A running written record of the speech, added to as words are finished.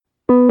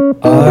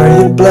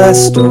Are you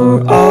blessed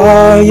or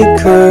are you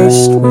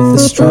cursed with a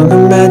strong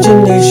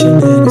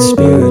imagination and a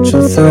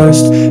spiritual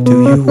thirst?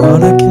 Do you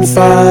wanna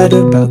confide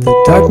about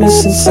the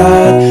darkness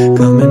inside?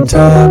 Come and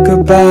talk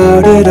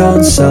about it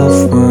on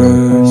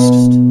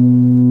Self-Worst.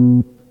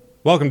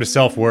 Welcome to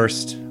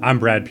Self-Worst. I'm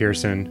Brad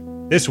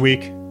Pearson. This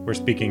week, we're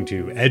speaking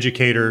to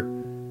educator,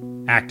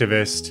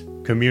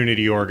 activist,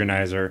 community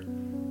organizer,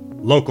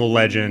 local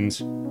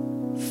legend,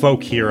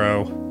 folk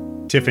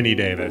hero, Tiffany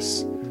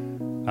Davis.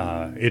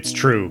 It's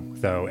true,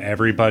 though.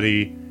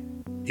 Everybody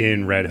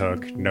in Red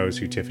Hook knows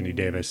who Tiffany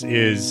Davis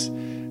is.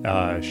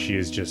 She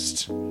is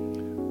just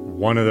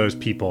one of those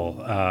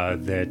people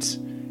that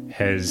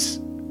has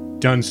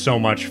done so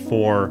much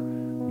for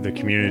the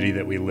community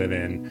that we live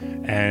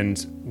in.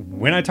 And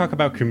when I talk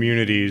about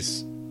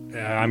communities,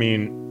 I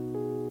mean,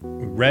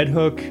 Red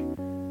Hook,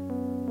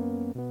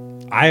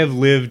 I have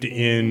lived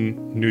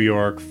in New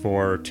York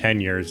for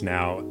 10 years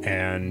now,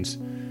 and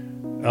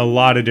a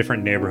lot of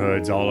different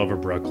neighborhoods all over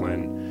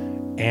Brooklyn.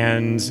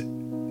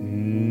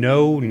 And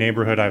no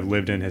neighborhood I've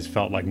lived in has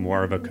felt like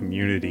more of a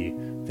community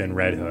than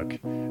Red Hook.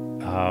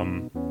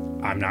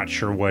 I'm not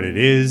sure what it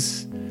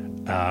is.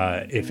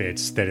 If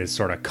it's that it's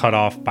sort of cut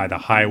off by the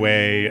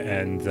highway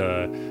and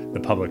the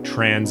public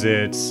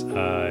transit.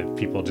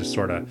 People just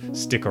sort of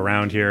stick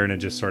around here and it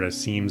just sort of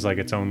seems like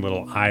its own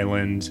little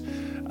island.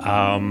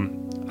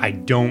 I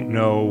don't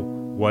know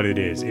what it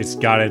is. It's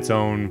got its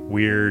own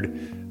weird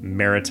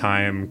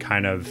maritime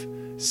kind of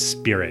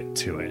spirit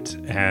to it.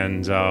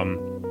 And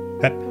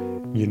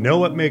you know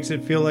what makes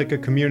it feel like a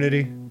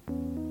community?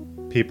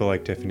 People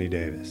like Tiffany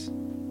Davis.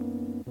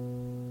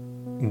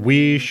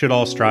 We should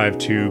all strive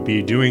to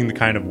be doing the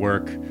kind of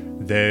work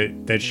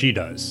that she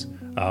does.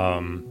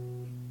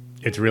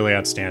 It's really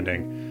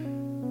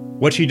outstanding.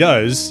 What she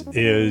does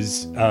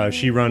is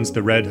she runs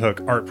the Red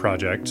Hook Art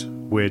Project,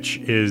 which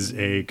is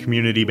a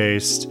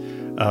community-based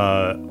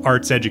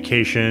arts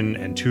education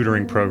and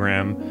tutoring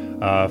program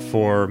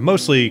for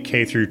mostly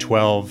K through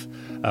 12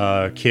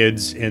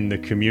 kids in the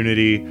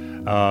community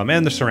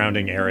and the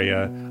surrounding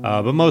area,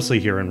 but mostly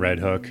here in Red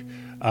Hook.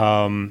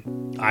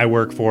 I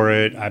work for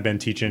it. I've been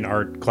teaching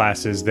art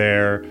classes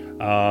there,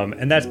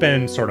 and that's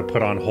been sort of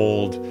put on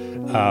hold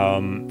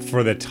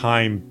for the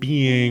time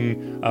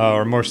being,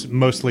 or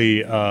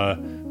mostly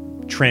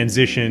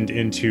transitioned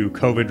into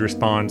COVID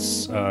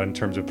response in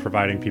terms of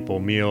providing people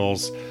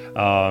meals,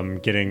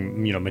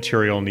 getting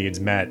material needs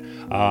met.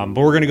 But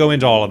we're going to go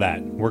into all of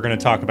that. We're going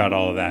to talk about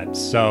all of that.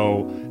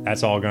 So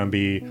that's all going to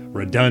be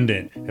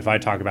redundant if I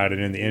talk about it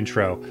in the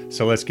intro.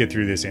 So let's get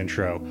through this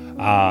intro.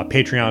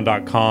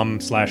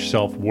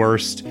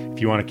 Patreon.com/selfworst. If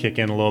you want to kick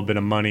in a little bit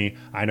of money,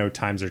 I know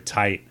times are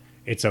tight.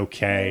 It's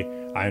okay.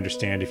 I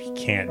understand if you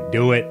can't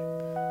do it.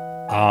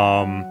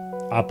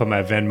 I'll put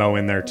my Venmo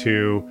in there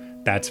too.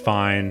 That's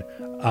fine.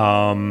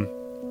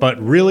 But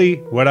really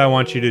what I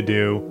want you to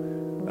do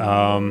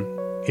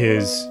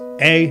is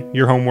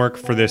your homework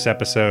for this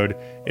episode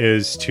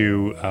is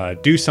to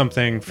do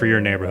something for your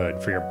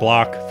neighborhood, for your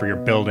block, for your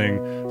building,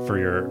 for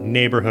your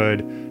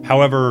neighborhood,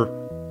 however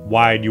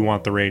wide you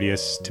want the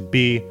radius to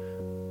be.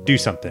 Do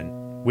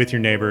something with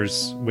your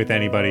neighbors, with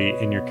anybody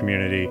in your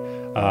community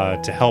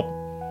to help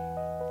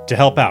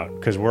out,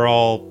 because we're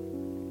all,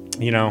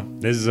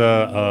 this is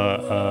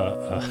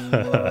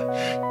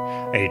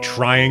a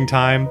trying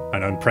time,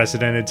 an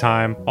unprecedented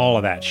time, all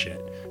of that shit.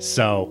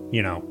 So,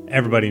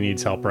 everybody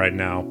needs help right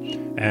now,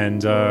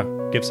 and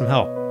give some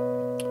help.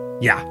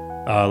 Yeah,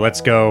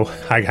 let's go.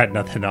 I got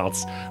nothing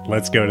else.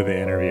 Let's go to the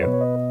interview.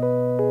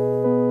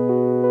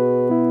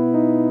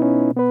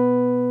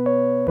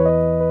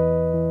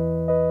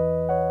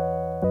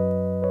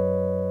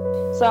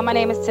 So my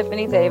name is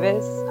Tiffany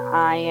Davis.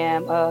 I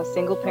am a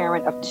single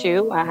parent of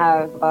two. I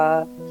have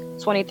a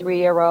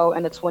 23-year-old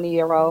and a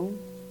 20-year-old.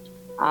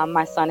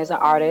 My son is an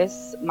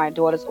artist. My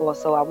daughter's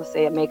also, I would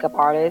say, a makeup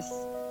artist.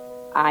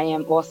 I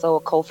am also a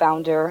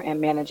co-founder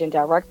and managing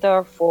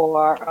director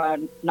for a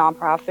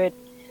nonprofit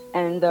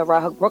in the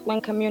Red Hook,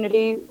 Brooklyn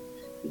community.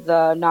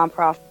 The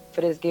nonprofit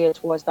is geared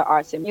towards the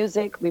arts and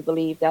music. We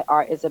believe that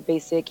art is a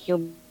basic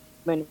human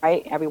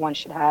right. Everyone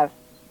should have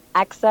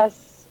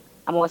access.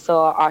 I'm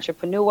also an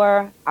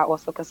entrepreneur. I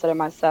also consider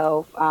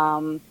myself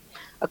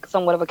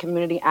somewhat of a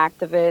community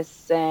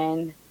activist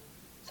and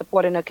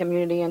supporting the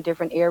community in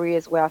different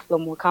areas where I feel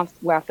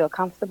where I feel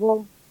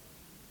comfortable.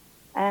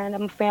 And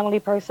I'm a family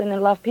person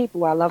and love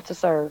people. I love to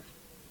serve.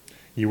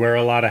 You wear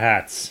a lot of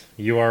hats.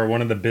 You are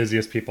one of the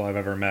busiest people I've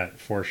ever met,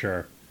 for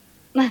sure.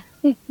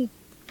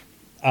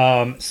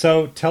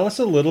 So tell us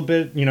a little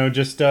bit,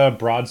 just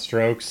broad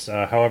strokes,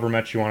 however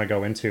much you want to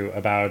go into,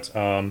 about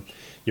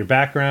your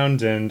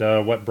background and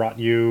what brought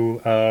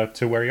you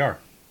to where you are.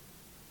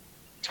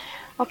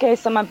 Okay,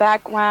 so my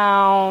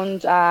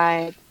background,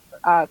 I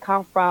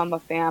come from a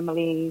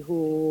family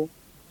who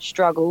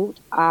struggled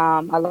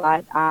a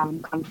lot.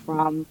 Come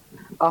from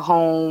a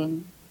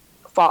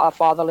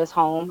fatherless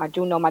home. I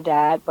do know my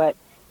dad, but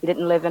he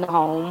didn't live in a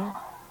home.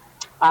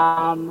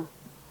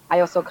 I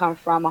also come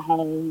from a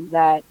home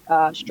that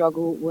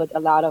struggled with a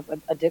lot of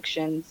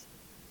addictions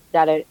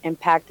that it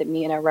impacted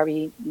me in a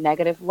very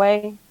negative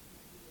way.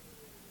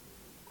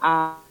 But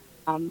I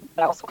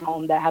also come from a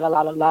home that had a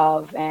lot of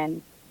love,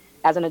 and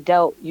as an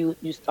adult, you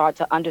start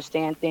to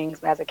understand things.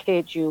 But as a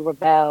kid, you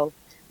rebel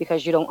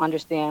because you don't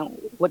understand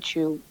what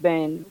you've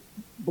been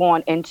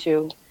born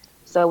into.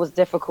 So it was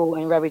difficult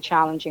and very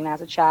challenging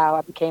as a child.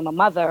 I became a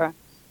mother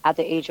at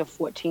the age of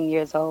 14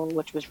 years old,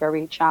 which was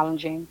very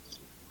challenging.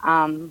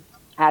 I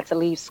had to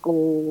leave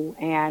school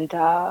and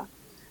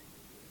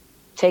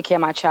take care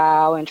of my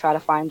child and try to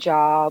find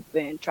job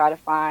and try to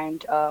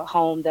find a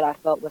home that I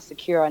felt was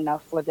secure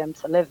enough for them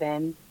to live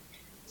in.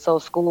 So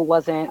school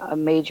wasn't a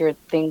major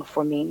thing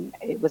for me.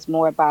 It was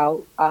more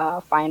about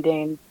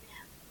finding,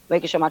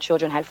 making sure my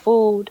children had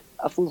food,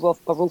 a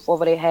roof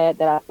over their head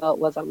that I felt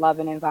was a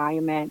loving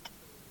environment,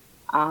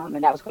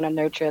 and that was going to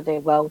nurture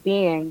their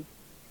well-being.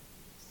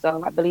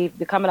 So I believe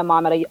becoming a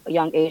mom at a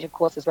young age, of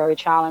course, is very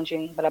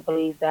challenging, but I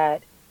believe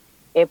that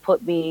it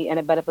put me in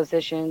a better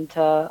position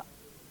to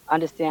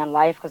understand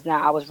life because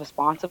now I was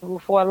responsible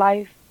for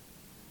life.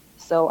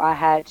 So I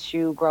had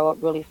to grow up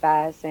really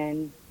fast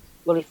and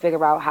really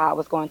figure out how I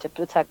was going to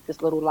protect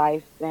this little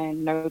life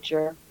and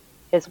nurture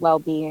his well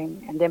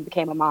being. And then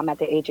became a mom at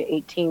the age of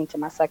 18 to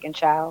my second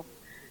child.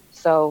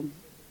 So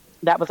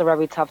that was a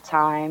very tough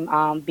time,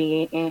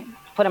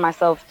 putting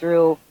myself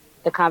through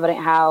the Confident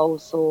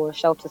House or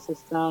shelter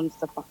systems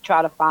to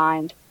try to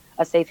find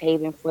a safe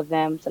haven for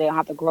them so they don't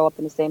have to grow up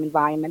in the same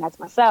environment as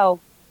myself.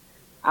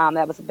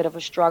 That was a bit of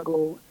a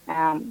struggle.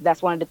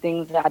 That's one of the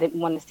things that I didn't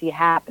want to see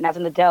happen. As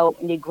an adult,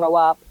 and you grow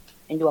up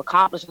and you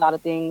accomplish a lot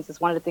of things,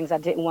 it's one of the things I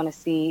didn't want to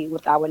see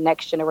with our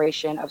next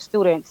generation of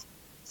students.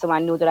 So I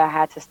knew that I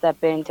had to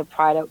step in to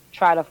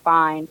try to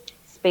find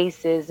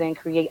spaces and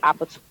create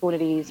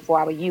opportunities for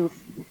our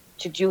youth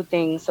to do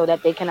things so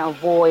that they can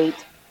avoid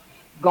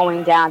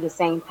going down the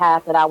same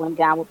path that I went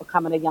down with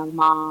becoming a young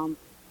mom,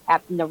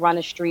 having to run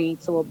the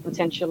streets or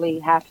potentially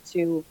have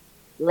to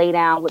lay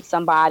down with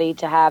somebody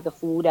to have the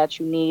food that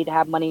you need, to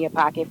have money in your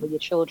pocket for your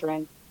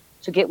children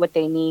to get what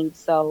they need.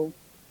 So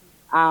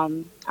I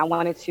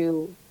wanted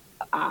to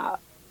uh,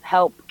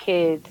 help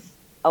kids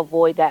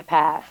avoid that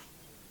path.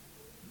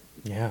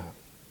 Yeah.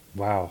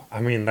 Wow.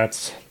 I mean,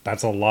 that's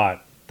a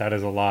lot. That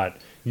is a lot.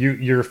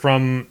 You're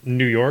from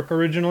New York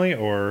originally,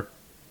 or?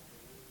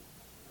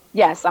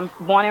 Yes, I'm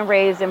born and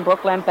raised in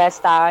Brooklyn,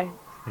 Bed-Stuy.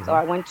 So Mhm.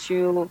 I went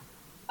to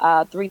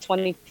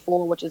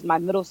 324, which is my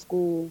middle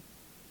school.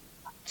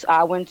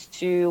 I went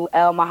to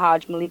El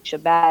Mahaj Malik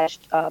Shabash,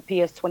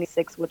 PS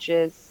 26, which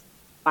is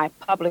my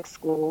public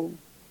school.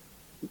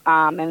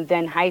 And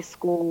then high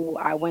school,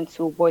 I went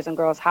to Boys and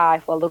Girls High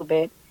for a little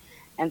bit,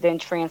 and then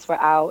transferred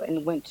out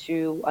and went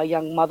to a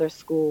young mother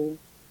school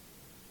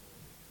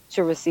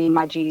to receive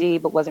my GED,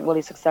 but wasn't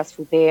really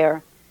successful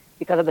there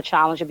because of the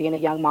challenge of being a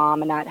young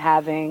mom and not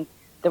having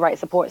the right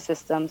support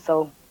system.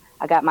 So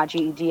I got my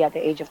GED at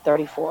the age of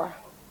 34.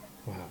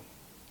 Wow.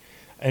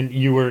 And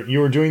you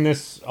were doing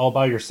this all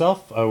by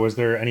yourself? Was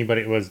there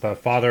anybody? Was the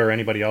father or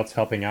anybody else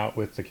helping out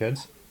with the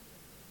kids?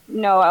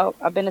 No,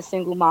 I've been a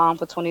single mom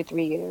for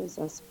 23 years.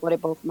 I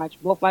supported both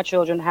my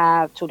children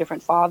have two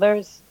different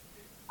fathers.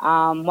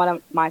 One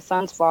of my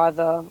son's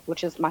father,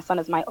 which is my son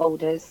is my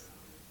oldest.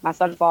 My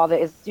son's father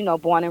is,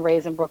 born and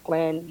raised in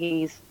Brooklyn.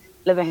 He's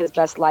living his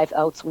best life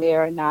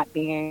elsewhere, not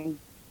being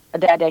a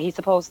dad that he's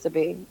supposed to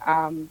be.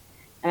 And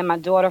my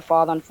daughter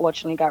father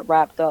unfortunately got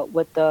wrapped up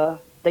with the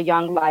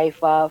young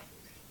life of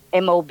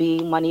MOB,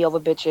 money over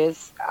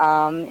bitches,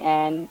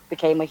 and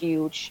became a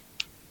huge,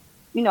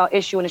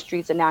 issue in the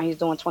streets. And now he's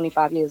doing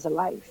 25 years of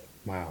life.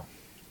 Wow.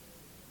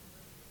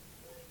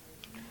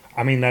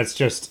 I mean, that's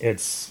just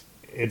it's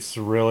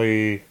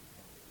really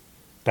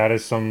that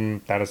is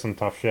some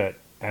tough shit,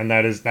 and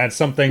that's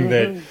something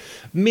that Hmm.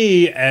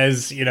 me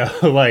as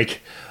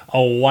like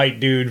a white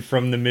dude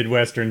from the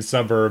midwestern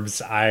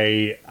suburbs,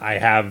 I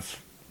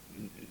have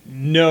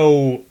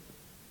no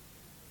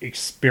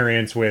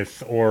experience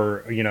with,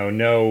 or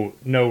no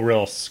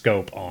real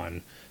scope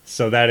on.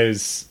 So that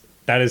is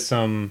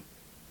some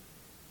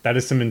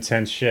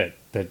intense shit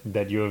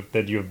that you have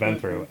been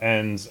through. Hmm.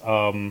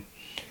 And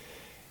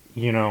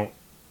you know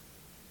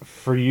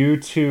for you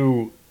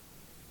to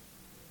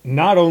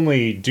not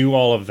only do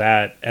all of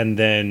that and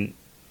then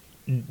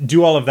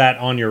do all of that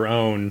on your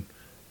own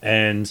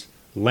and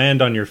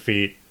land on your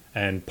feet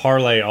and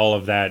parlay all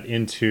of that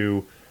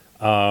into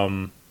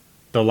the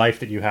life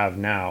that you have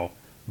now,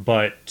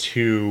 but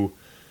to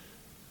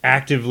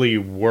actively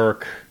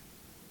work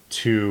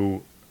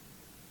to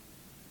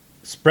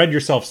spread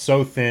yourself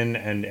so thin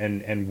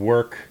and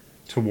work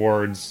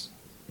towards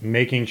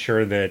making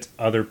sure that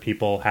other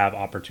people have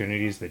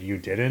opportunities that you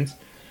didn't,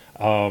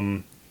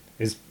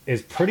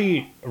 is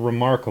pretty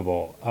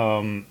remarkable.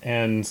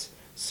 And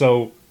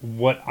so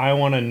what I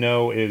want to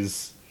know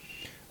is,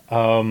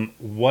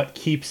 what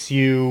keeps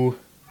you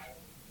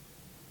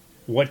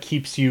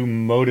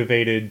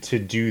motivated to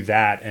do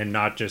that and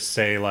not just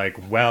say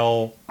like,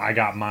 well, I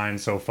got mine,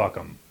 so fuck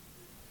them.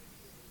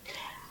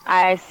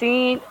 I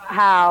seen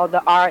how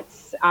the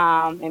arts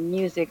and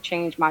music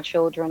changed my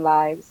children's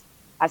lives.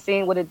 I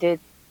seen what it did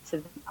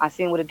I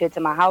seen what it did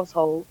to my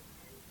household.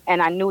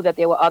 And I knew that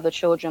there were other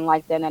children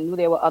like that. And I knew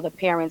there were other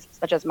parents,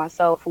 such as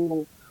myself,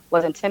 who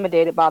was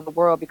intimidated by the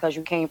world because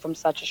you came from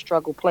such a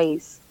struggle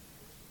place.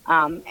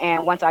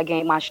 And once I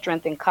gained my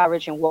strength and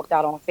courage and walked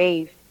out on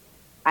faith,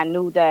 I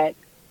knew that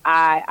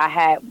I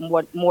had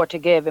more to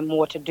give and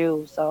more to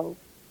do. So,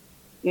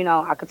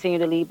 I continue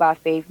to lead by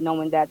faith,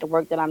 knowing that the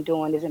work that I'm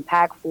doing is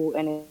impactful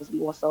and is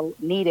also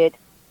needed.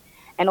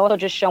 And also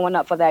just showing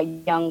up for that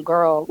young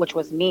girl, which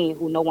was me,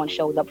 who no one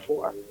showed up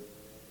for.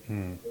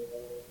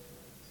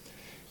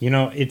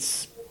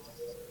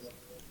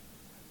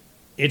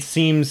 It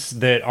seems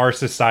that our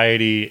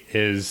society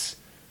is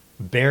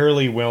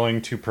barely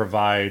willing to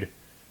provide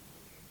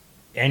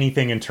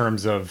anything in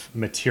terms of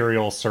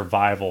material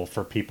survival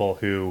for people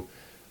who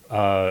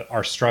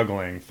are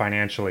struggling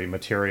financially,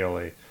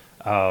 materially.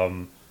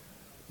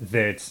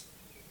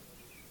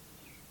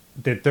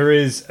 That there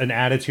is an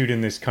attitude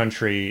in this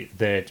country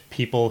that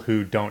people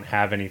who don't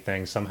have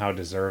anything somehow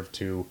deserve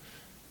to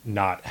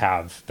not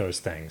have those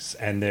things,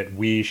 and that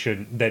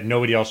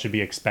nobody else should be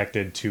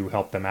expected to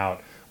help them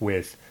out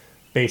with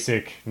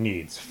basic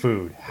needs: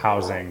 food,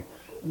 housing,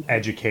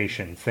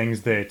 education,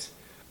 things that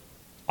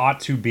ought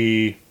to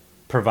be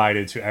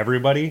provided to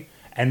everybody.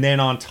 And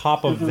then on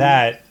top of Hmm.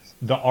 that,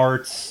 the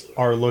arts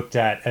are looked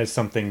at as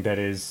something that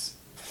is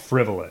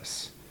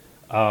frivolous.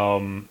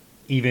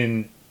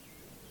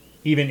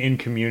 Even in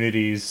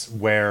communities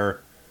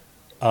where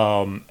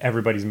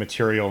everybody's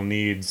material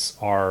needs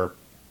are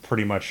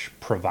pretty much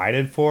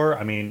provided for.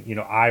 I mean,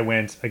 I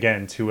went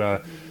again to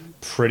a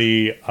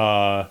pretty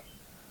I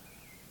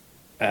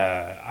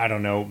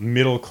don't know,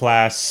 middle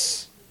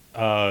class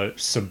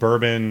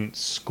suburban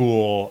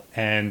school,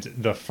 and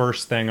the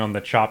first thing on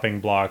the chopping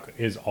block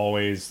is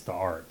always the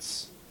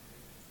arts.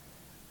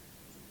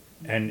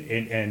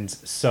 And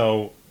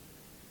so,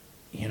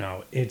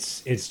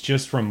 it's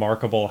just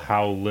remarkable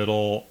how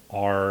little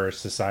our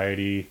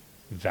society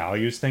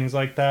values things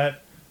like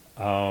that.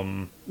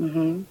 Hmm.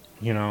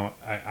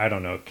 I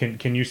don't know.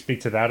 Can you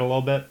speak to that a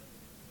little bit?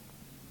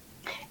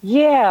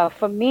 Yeah,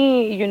 for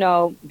me,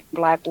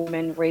 Black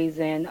woman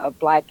raising a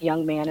Black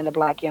young man and a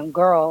Black young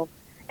girl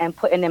and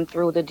putting them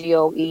through the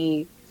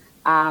DOE,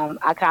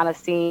 I kind of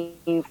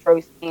seen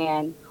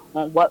firsthand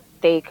on what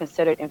they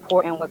considered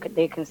important, what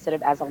they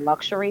considered as a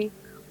luxury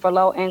for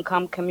low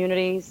income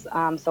communities.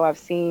 So I've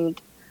seen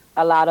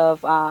a lot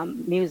of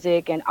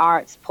music and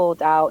arts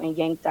pulled out and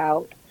yanked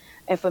out.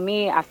 And for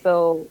me, I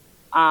feel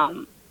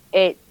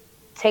it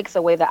takes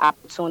away the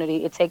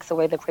opportunity, it takes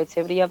away the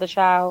creativity of the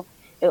child,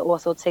 it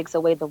also takes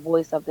away the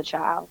voice of the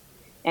child.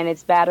 And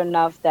it's bad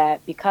enough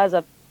that because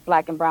of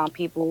Black and brown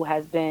people who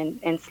has been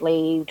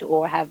enslaved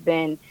or have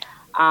been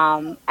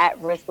at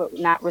risk for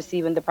not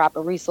receiving the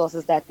proper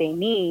resources that they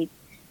need,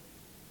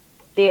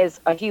 there's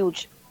a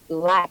huge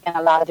lack in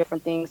a lot of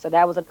different things. So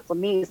that was, for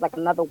me, it's like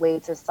another way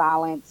to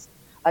silence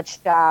a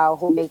child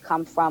who may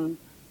come from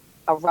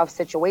a rough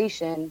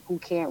situation, who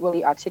can't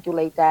really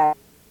articulate that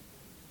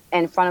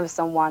in front of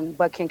someone,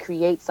 but can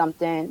create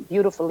something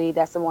beautifully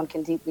that someone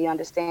can deeply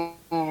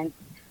understand.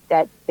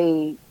 That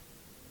they,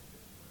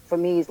 for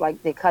me, is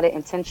like they cut it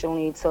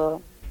intentionally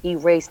to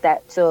erase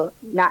that, to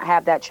not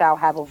have that child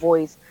have a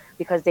voice,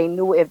 because they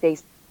knew if they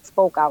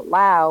spoke out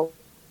loud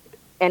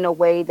in a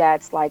way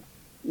that's like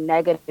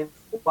negative,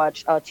 or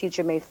a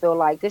teacher may feel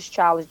like this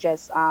child is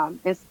just,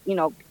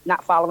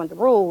 not following the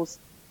rules,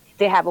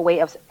 they have a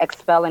way of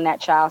expelling that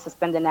child,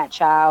 suspending that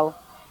child,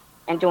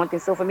 and doing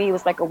things. So for me, it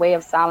was like a way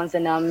of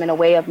silencing them and a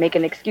way of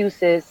making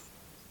excuses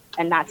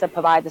and not to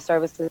provide the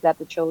services that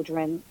the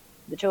children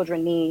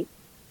need.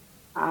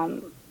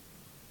 Um,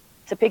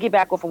 to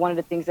piggyback off of one of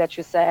the things that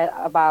you said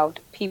about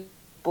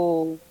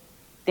people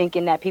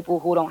thinking that people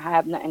who don't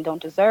have nothing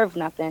don't deserve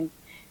nothing,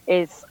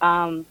 is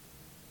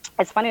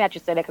it's funny that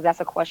you said that, because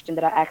that's a question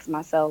that I ask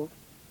myself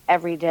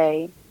every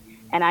day.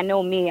 And I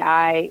know me,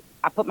 I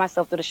put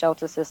myself through the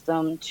shelter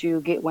system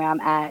to get where I'm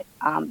at.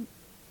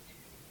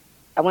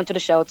 I went to the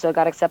shelter,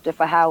 got accepted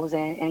for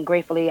housing, and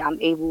gratefully,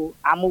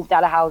 I moved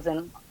out of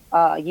housing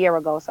a year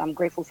ago, so I'm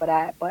grateful for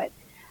that. But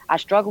I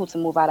struggled to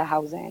move out of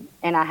housing,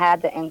 and I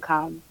had the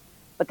income,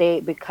 but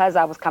because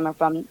I was coming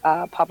from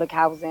public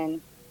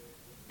housing,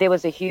 there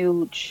was a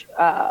huge,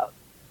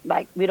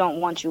 like, we don't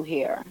want you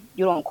here.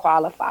 You don't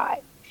qualify.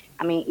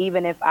 I mean,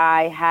 even if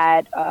I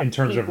had In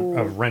terms people,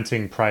 of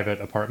renting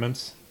private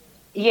apartments?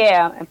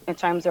 yeah, in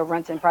terms of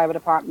renting private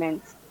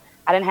apartments,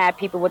 I didn't have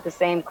people with the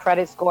same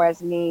credit score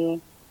as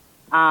me,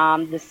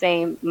 the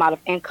same amount of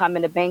income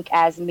in the bank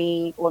as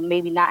me, or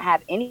maybe not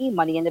have any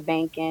money in the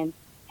bank and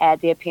had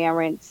their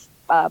parents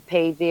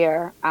pay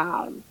their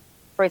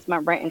first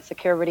month rent and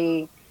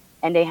security,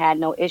 and they had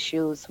no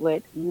issues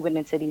with moving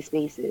into these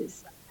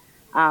spaces.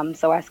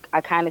 So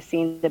I kind of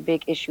seen the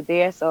big issue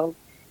there. So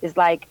it's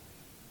like,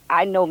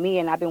 I know me,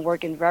 and I've been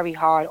working very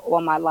hard all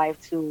my life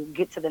to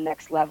get to the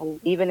next level.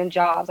 Even in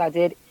jobs, I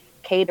did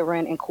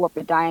catering and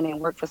corporate dining,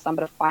 worked for some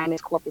of the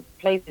finest corporate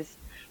places,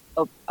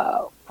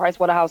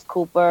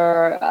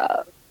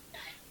 PricewaterhouseCooper,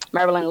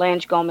 Maryland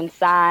Lynch, Goldman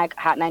Sachs,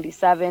 Hot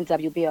 97,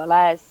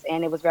 WBLS,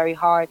 and it was very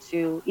hard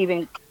to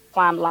even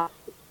climb ladder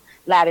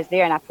ladders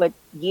there, and I put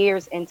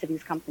years into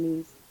these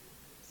companies.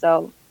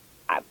 So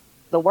I,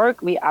 the work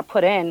I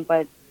put in,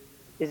 but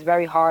it's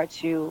very hard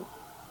to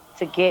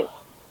get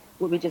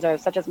what we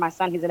deserve. Such as my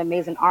son, he's an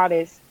amazing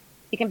artist.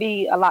 He can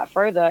be a lot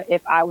further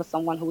if I was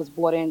someone who was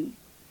born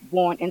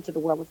into the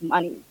world with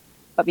money.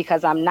 But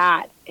because I'm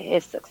not,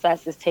 his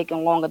success is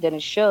taking longer than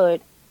it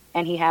should,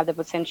 and he have the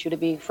potential to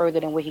be further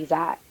than where he's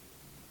at.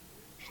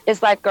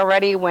 It's like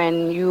already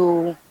when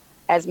you,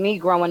 as me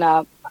growing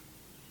up,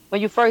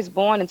 when you first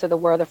born into the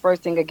world, the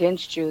first thing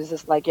against you is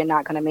just like you're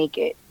not gonna make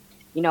it.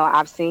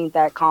 I've seen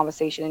that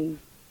conversation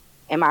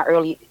in my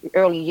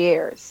early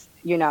years,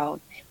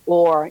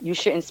 or you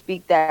shouldn't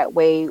speak that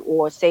way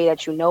or say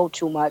that you know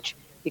too much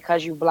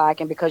because you're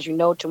black and because you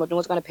know too much. No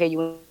one's gonna pay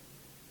you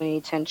any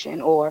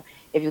attention. Or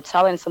if you're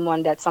telling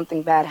someone that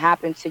something bad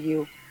happened to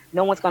you,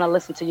 no one's gonna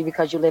listen to you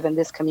because you live in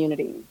this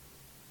community.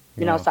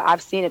 Yeah. So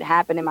I've seen it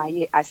happen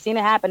I've seen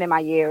it happen in my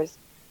years.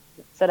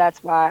 So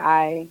that's why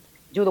I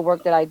do the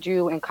work that I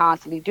do and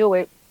constantly do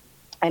it.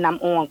 And I'm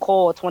on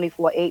call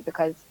 24/8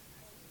 because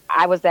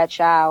I was that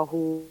child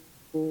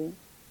who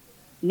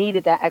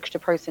needed that extra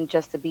person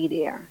just to be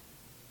there.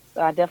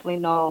 So I definitely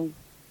know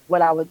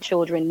what our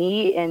children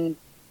need. And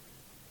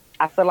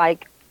I feel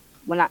like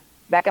when I,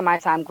 back in my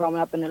time growing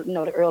up in the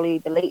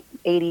late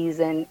 80s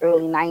and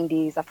early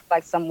 90s, I feel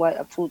like somewhat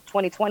of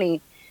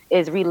 2020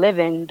 is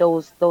reliving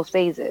those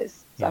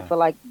phases. So I Yeah. feel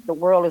like the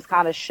world is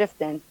kind of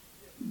shifting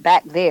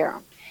back there.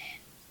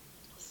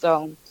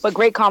 So, but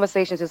great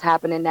conversations is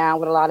happening now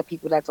with a lot of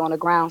people that's on the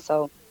ground.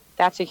 So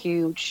that's a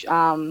huge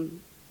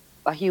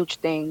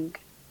thing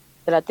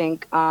that I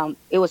think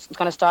it was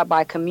going to start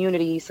by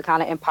communities to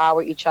kind of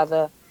empower each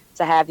other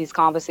to have these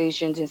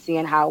conversations and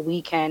seeing how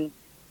we can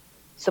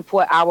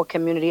support our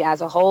community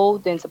as a whole.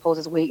 Then suppose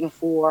it's waiting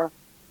for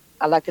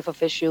elected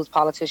officials,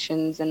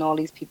 politicians, and all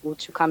these people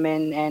to come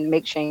in and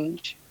make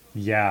change.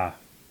 Yeah.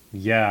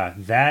 Yeah.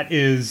 That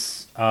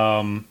is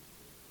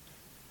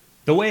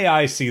the way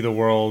I see the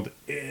world.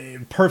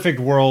 Perfect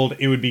world,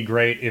 it would be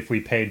great if we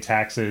paid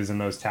taxes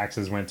and those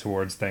taxes went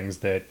towards things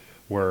that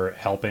were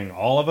helping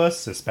all of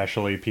us,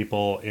 especially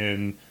people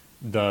in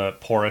the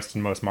poorest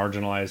and most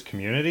marginalized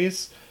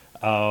communities,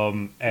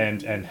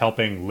 and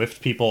helping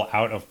lift people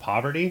out of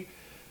poverty.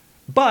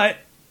 But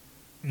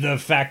the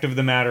fact of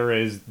the matter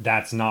is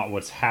that's not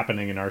what's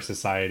happening in our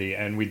society,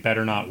 and we'd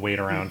better not wait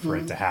around for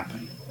it to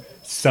happen.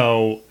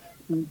 So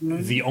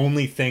the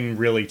only thing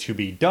really to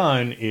be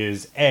done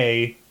is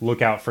A,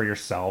 look out for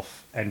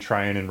yourself and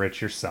try and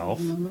enrich yourself,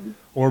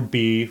 or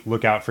B,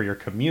 look out for your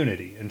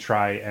community and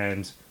try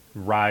and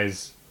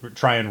raise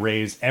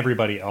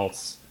everybody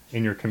else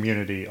in your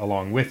community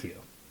along with you.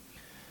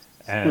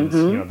 And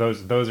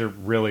those are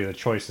really the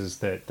choices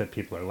that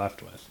people are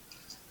left with.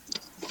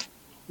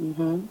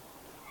 And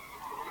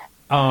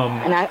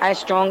I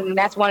strongly,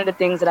 that's one of the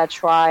things that I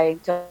try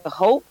to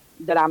hope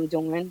that I'm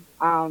doing.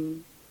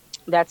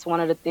 That's one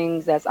of the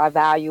things that I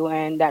value,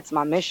 and that's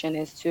my mission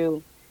is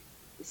to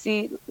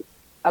see,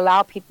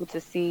 allow people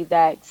to see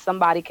that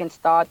somebody can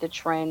start the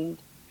trend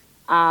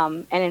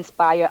and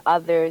inspire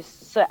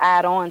others to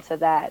add on to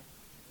that.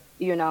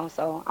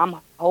 So I'm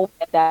hoping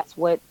that that's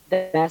what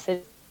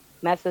the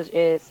message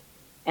is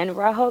in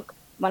Red Hook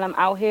when I'm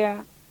out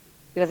here,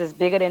 because it's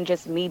bigger than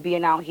just me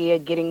being out here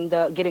getting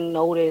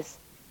noticed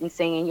and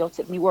saying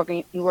you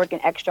working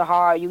extra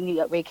hard, you need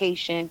a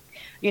vacation.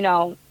 You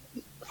know,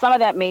 some of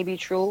that may be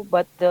true,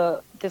 but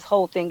this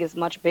whole thing is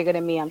much bigger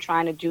than me. I'm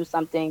trying to do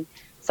something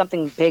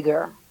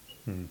bigger,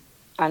 and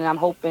I'm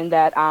hoping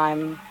that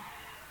I'm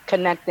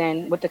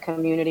connecting with the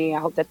community. I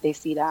hope that they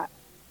see that.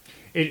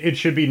 It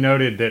should be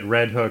noted that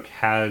Red Hook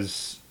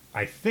has,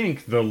 I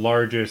think, the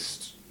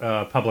largest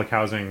public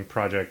housing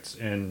project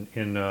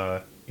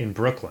in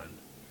Brooklyn.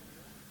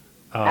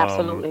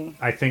 Absolutely.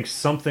 I think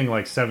something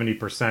like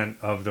 70%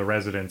 of the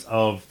residents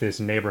of this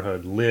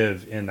neighborhood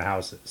live in the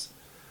houses.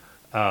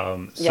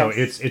 So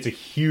Yes. it's a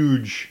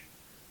huge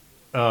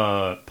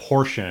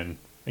portion.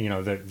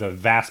 The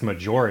vast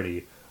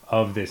majority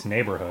of this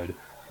neighborhood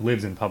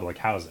lives in public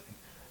housing,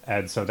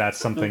 and so that's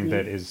something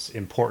that is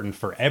important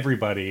for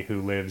everybody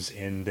who lives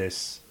in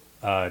this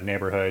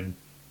neighborhood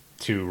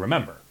to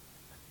remember.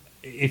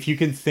 If you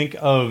can think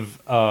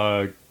of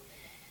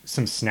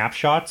some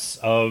snapshots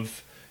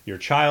of your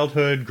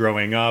childhood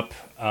growing up,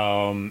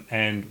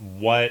 and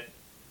what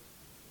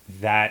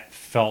that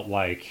felt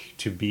like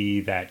to be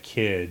that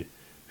kid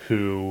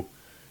who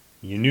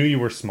you knew you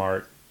were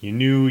smart, you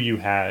knew you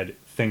had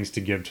things to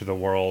give to the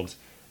world,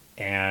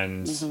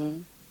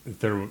 and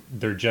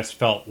there just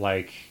felt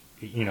like,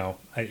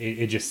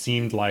 it just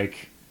seemed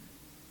like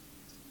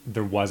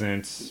there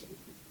wasn't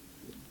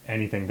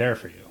anything there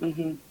for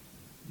you.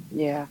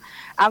 Yeah.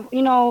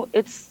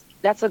 It's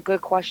that's a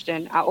good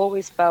question. I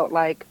always felt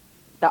like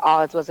the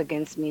odds was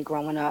against me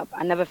growing up.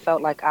 I never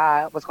felt like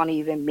I was going to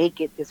even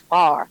make it this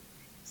far.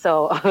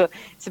 So,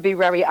 to be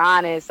very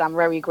honest, I'm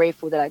very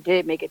grateful that I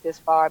did make it this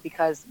far,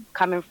 because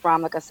coming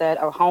from, like I said,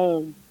 a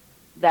home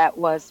that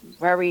was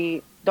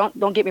very,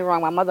 don't get me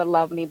wrong, my mother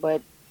loved me,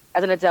 but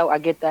as an adult I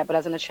get that, but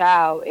as a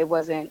child, it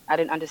wasn't, I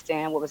didn't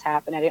understand what was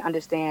happening. I didn't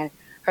understand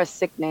her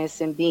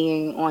sickness and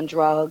being on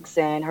drugs,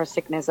 and her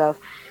sickness of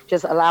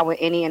just allowing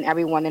any and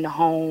everyone in the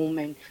home,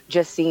 and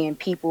just seeing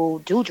people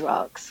do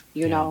drugs,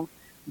 Yeah.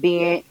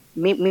 being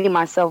me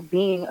myself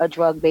being a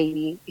drug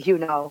baby,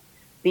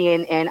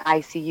 being in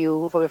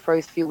ICU for the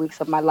first few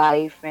weeks of my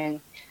life, and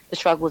the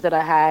struggles that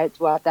I had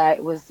throughout that.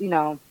 It was,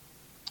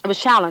 it was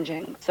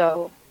challenging.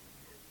 So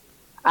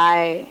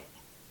I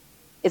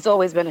it's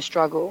always been a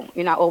struggle.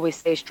 I always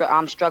say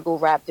I'm struggle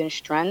wrapped in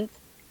strength.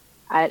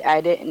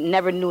 I didn't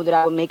never knew that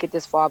I would make it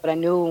this far, but I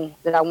knew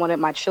that I wanted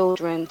my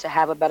children to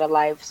have a better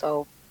life.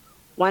 So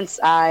once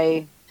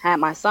I had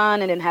my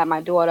son and then had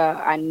my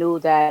daughter, I knew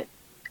that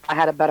I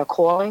had a better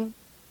calling,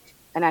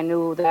 and I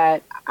knew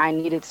that I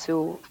needed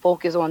to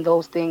focus on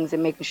those things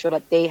and making sure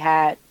that they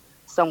had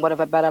somewhat of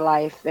a better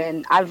life.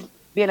 And I've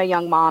been a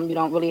young mom, you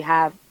don't really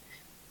have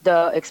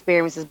the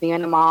experiences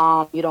being a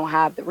mom, you don't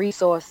have the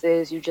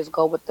resources, you just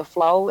go with the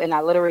flow. And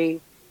I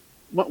literally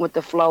went with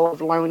the flow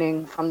of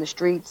learning from the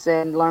streets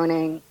and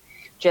learning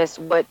just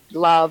what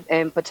love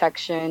and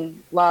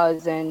protection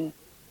was, and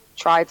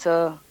try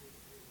to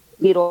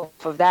lead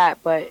off of that.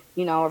 But,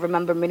 I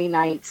remember many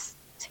nights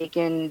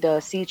taking the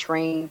C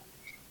train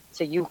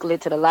to Euclid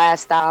to the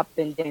last stop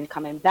and then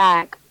coming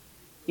back,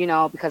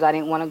 because I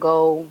didn't want to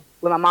go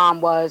where my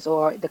mom was,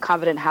 or the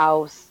Covenant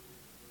House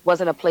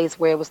wasn't a place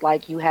where it was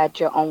like you had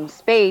your own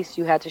space.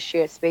 You had to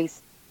share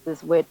spaces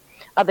with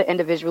other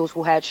individuals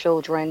who had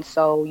children.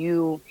 So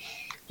you'll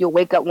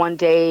wake up one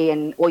day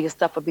and all your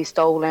stuff would be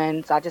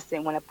stolen. So I just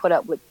didn't want to put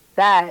up with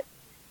that.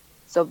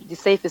 So the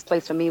safest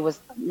place for me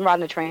was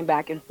riding the train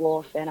back and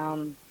forth. And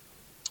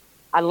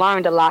I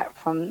learned a lot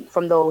from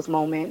those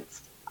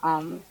moments.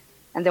 And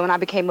then when I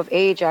became of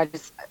age, I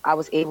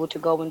was able to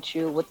go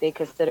into what they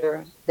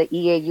consider the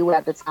EAU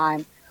at the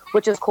time,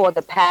 which is called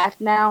the Path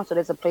now. So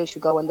there's a place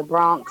you go in the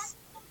Bronx,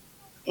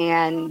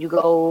 and you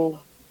go,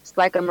 it's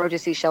like an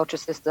emergency shelter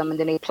system, and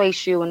then they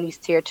place you in these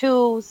tier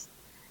twos.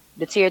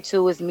 The tier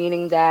two is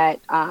meaning that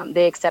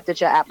they accepted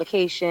your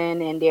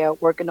application and they're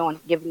working on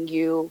giving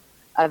you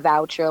a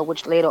voucher,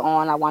 which later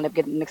on I wound up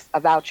getting a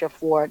voucher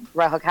for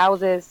Red Hook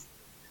houses,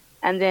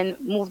 and then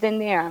moved in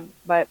there.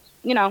 But,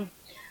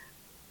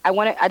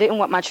 I didn't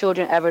want my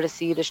children ever to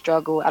see the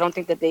struggle. I don't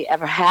think that they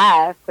ever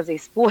have, because they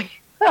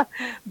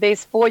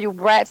spoil you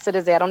brats to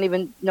this day. I don't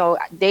even know.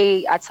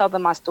 I tell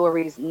them my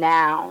stories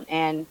now,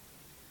 and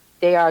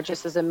they are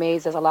just as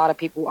amazed as a lot of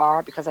people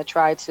are, because I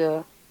try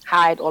to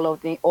hide all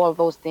of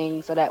those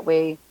things, so that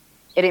way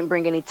it didn't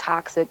bring any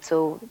toxic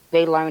to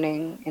their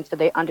learning and to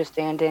their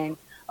understanding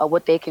of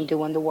what they can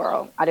do in the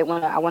world. I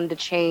wanted to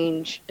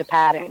change the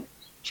pattern,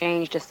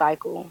 change the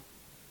cycle.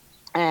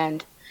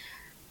 And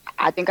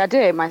I think I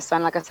did. My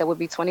son, like I said, would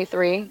be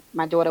 23.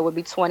 My daughter would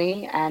be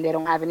 20, and they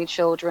don't have any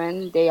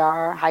children. They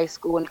are high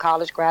school and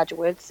college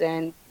graduates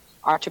and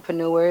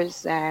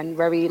entrepreneurs and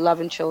very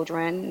loving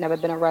children, never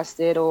been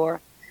arrested or,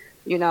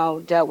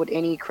 dealt with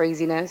any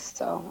craziness.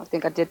 So I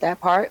think I did that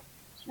part.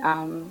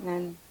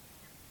 And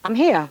I'm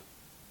here.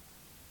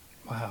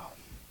 Wow.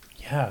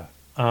 Yeah.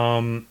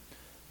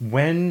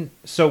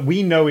 So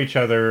we know each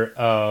other,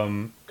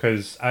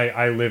 because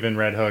I live in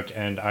Red Hook,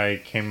 and I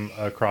came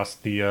across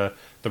the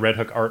Red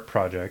Hook Art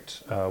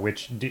Project,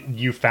 which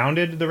you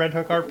founded the Red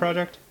Hook Art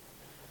Project?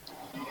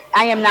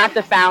 I am not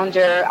the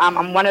founder.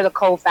 I'm one of the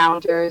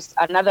co-founders.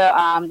 Another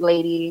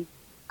lady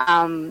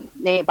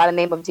by the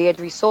name of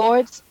Deirdre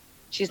Swords.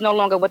 She's no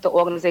longer with the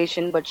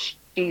organization, but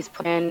she's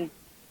put in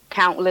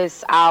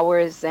countless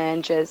hours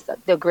and just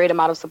the great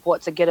amount of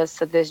support to get us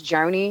to this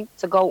journey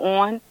to go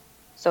on.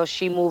 So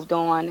she moved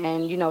on,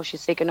 and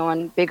she's taking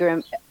on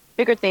bigger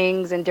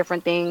things and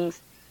different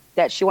things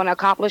that she want to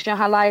accomplish in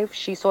her life.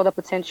 She saw the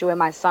potential in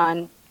my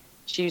son.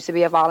 She used to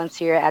be a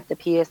volunteer at the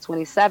PS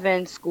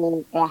 27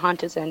 school on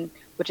Huntington,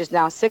 which is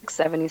now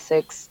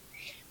 676.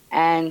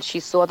 And she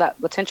saw that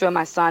potential in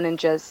my son and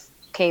just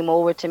came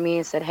over to me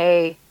and said,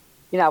 hey,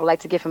 I would like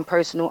to give him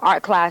personal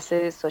art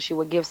classes. So she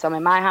would give some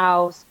in my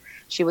house.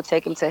 She would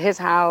take him to his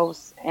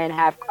house and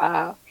have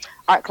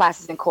art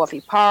classes in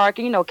Coffee Park.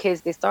 And,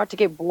 kids, they start to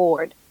get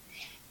bored.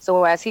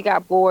 So as he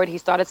got bored, he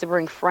started to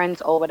bring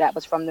friends over that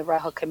was from the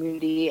Red Hook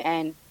community.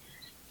 And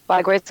by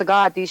the grace of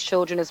God, these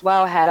children as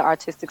well had an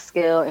artistic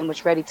skill and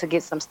was ready to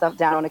get some stuff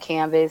down on the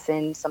canvas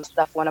and some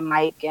stuff on a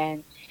mic.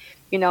 And,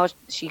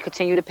 she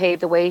continued to pave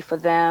the way for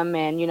them.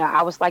 And,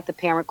 I was like the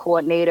parent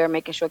coordinator,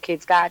 making sure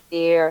kids got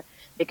there,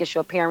 making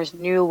sure parents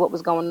knew what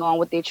was going on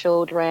with their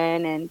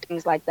children and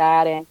things like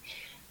that. And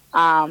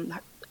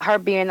her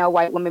being a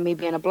white woman, me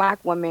being a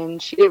black woman,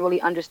 she didn't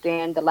really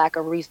understand the lack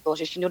of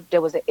resources. She knew that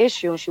there was an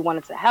issue and she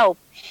wanted to help.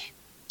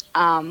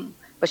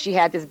 But she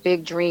had this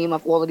big dream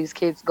of all of these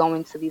kids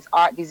going to these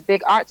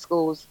big art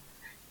schools.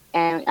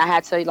 And I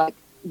had to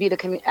be the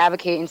community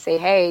advocate and say,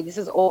 hey, this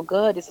is all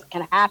good. This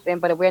can happen.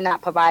 But if we're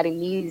not providing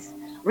these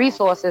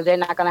resources, they're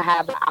not going to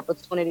have the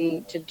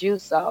opportunity to do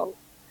so.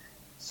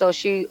 So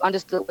she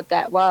understood what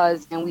that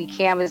was. And we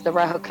canvassed the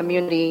Red Hook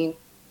community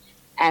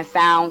and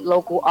found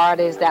local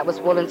artists that was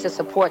willing to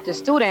support the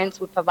students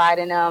with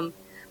providing them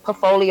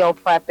portfolio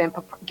prep and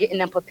getting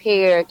them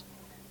prepared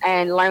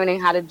and learning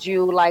how to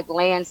do like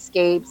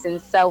landscapes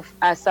and self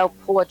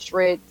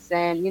portraits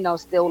and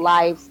still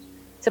lifes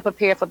to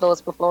prepare for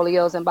those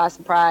portfolios. And by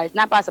surprise,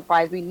 not by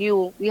surprise,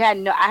 we had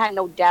no I had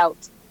no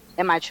doubt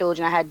in my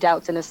children. I had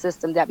doubts in the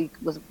system that we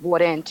was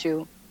brought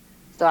into.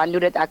 So I knew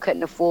that I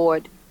couldn't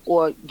afford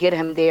or get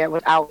him there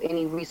without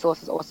any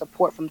resources or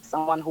support from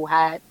someone who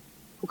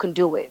can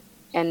do it.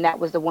 And that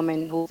was the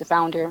woman who's the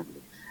founder,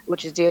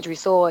 which is Deirdre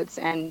Swords,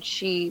 and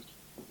she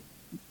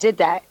did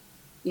that,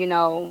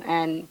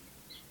 and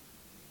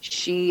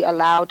she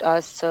allowed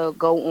us to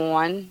go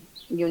on,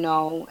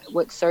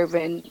 with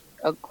serving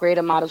a great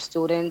amount of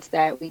students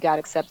that we got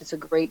accepted to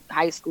great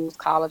high schools,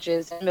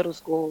 colleges, and middle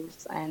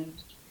schools. And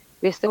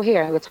we're still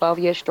here. We're 12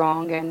 years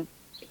strong and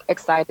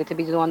excited to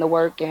be doing the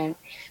work, and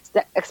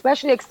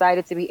especially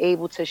excited to be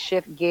able to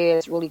shift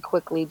gears really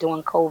quickly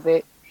during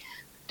COVID,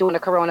 during the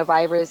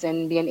coronavirus,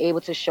 and being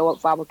able to show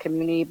up for our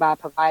community by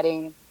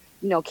providing,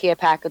 care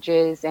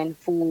packages and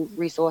food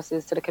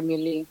resources to the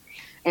community,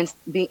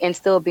 and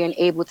still being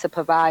able to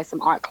provide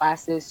some art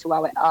classes to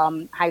our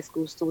high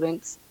school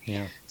students.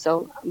 Yeah.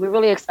 So we're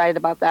really excited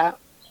about that.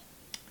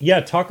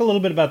 Yeah, talk a little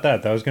bit about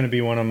that. That was going to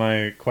be one of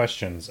my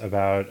questions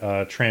about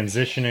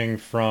transitioning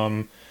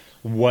from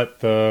what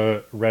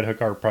the Red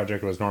Hook Art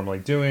Project was normally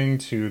doing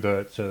to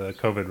the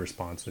COVID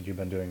response that you've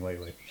been doing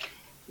lately.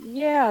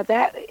 Yeah,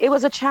 that it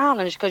was a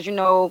challenge because the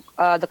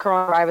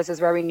coronavirus is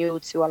very new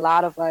to a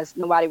lot of us.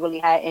 Nobody really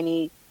had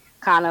any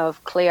kind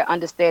of clear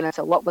understanding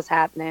to what was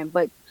happening.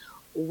 But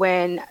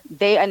when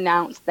they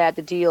announced that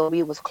the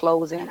DOE was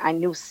closing, I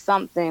knew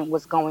something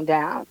was going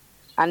down.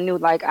 I knew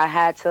I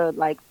had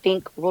to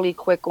think really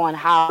quick on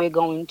how we're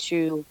going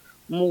to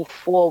move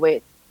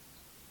forward,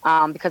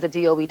 because the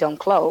DOE don't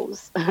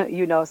close.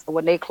 So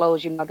when they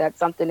close, that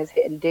something is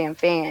hitting the damn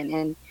fan,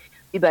 and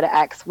we better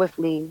act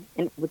swiftly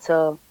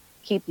to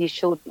keep these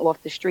children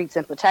off the streets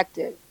and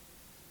protected.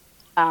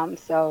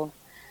 So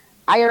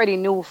I already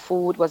knew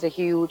food was a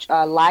huge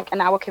lack in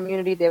our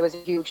community. There was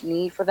a huge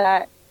need for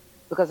that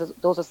because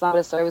those are some of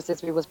the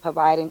services we was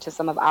providing to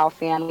some of our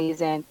families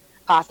and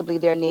possibly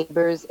their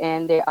neighbors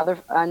and their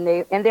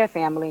and their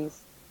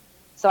families.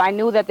 So I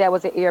knew that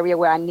was an area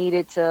where I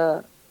needed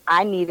to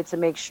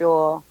make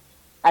sure,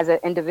 as an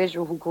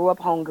individual who grew up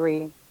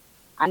hungry,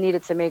 I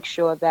needed to make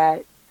sure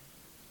that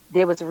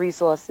there was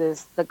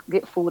resources to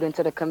get food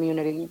into the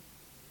community.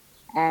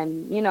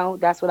 And,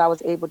 that's what I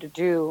was able to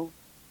do.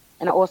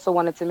 And I also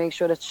wanted to make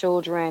sure the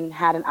children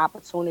had an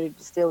opportunity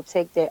to still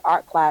take their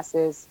art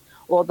classes,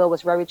 although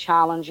it's very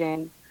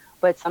challenging.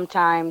 But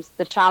sometimes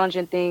the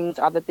challenging things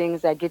are the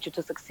things that get you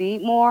to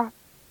succeed more.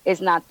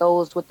 It's not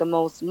those with the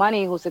most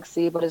money who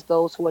succeed, but it's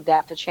those who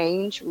adapt to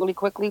change really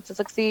quickly to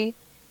succeed.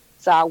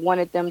 So I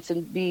wanted them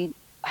to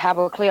have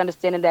a clear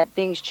understanding that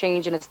things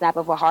change in a snap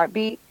of a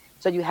heartbeat.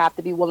 So you have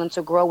to be willing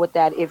to grow with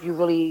that if you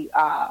really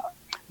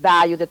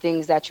value the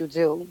things that you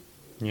do.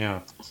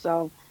 Yeah.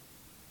 So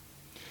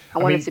I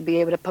wanted to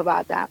be able to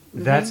provide that.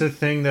 Mm-hmm. That's a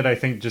thing that I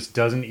think just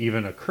doesn't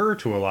even occur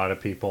to a lot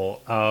of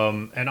people.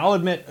 And I'll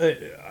admit,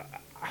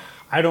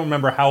 I don't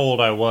remember how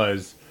old I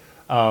was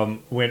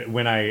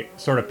when I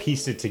sort of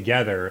pieced it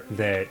together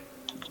that,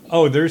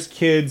 there's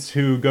kids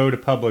who go to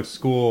public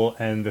school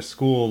and the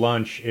school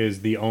lunch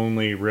is the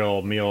only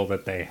real meal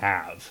that they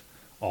have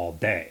all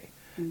day,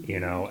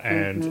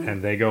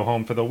 and they go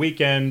home for the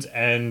weekend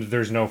and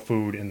there's no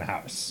food in the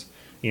house.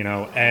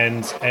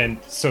 And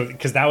so,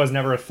 because that was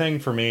never a thing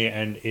for me,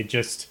 and it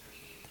just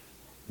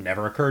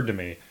never occurred to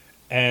me.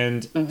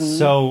 And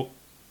so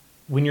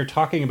when you're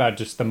talking about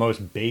just the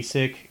most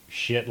basic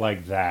shit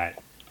like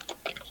that,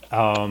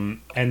 and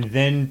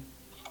then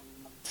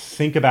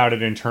think about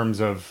it in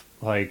terms of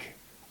I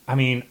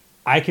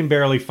can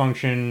barely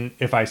function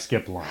if I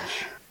skip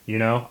lunch.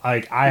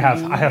 I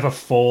have a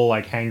full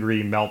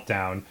hangry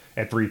meltdown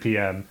at 3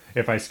 p.m.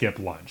 if I skip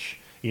lunch.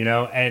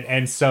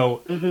 And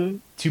so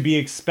to be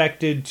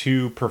expected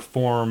to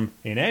perform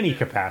in any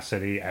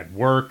capacity at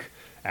work,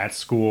 at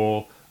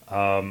school,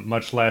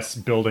 much less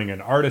building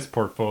an artist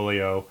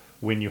portfolio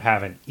when you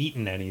haven't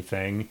eaten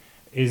anything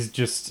is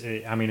just,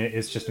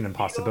 it's just an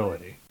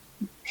impossibility.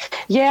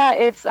 Yeah,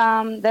 it's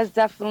that's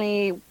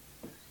definitely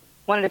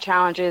one of the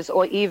challenges.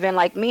 Or even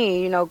like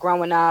me,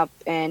 growing up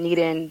and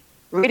needing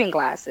reading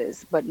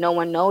glasses, but no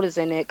one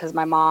noticing it because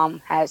my mom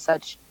had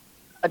such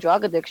a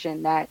drug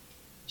addiction that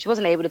she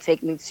wasn't able to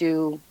take me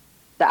to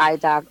the eye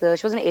doctor.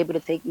 She wasn't able to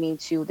take me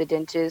to the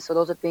dentist. So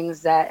those are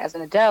things that, as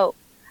an adult,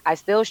 I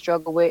still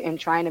struggle with and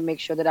trying to make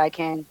sure that I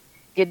can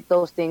get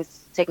those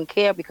things taken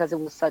care of because it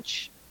was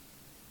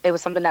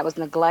something that was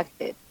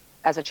neglected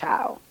as a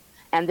child.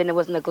 And then it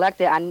was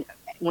neglected.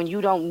 When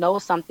you don't know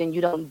something,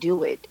 you don't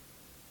do it,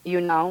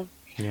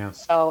 Yeah.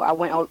 So I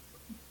went,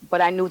 but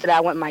I knew that I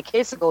want my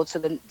kids to go to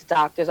the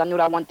doctors. I knew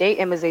that I want their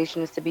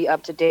immunizations to be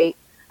up to date.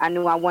 I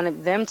knew I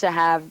wanted them to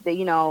have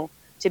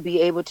to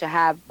be able to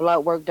have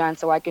blood work done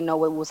so I can know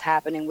what was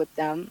happening with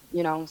them,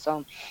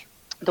 So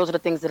those are the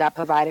things that I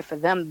provided for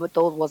them, but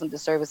those wasn't the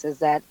services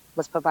that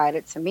was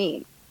provided to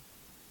me,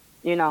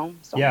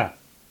 So yeah,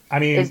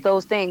 it's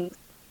those things.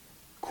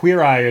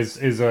 Queer Eye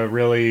is a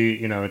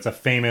really, it's a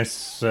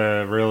famous,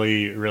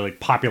 really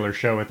popular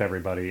show with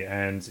everybody,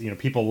 and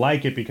people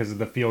like it because of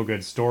the feel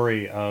good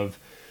story of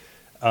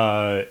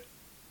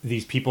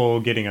these people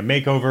getting a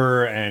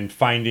makeover and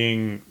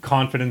finding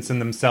confidence in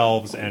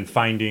themselves and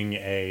finding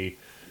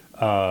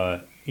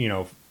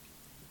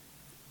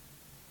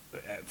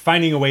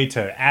finding a way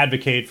to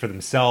advocate for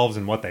themselves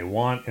and what they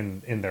want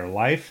in their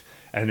life,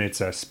 and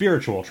it's a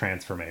spiritual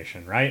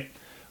transformation, right?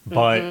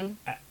 But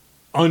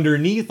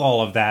underneath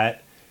all of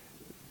that,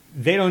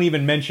 they don't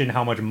even mention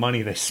how much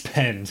money they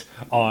spend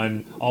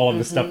on all of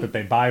the stuff that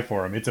they buy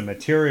for them. It's a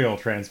material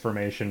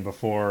transformation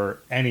before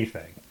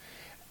anything.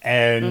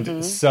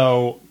 And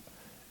so,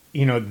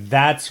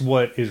 that's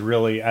what is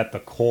really at the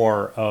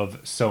core of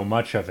so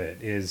much of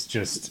it is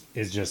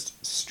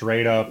just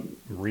straight up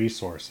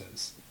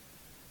resources.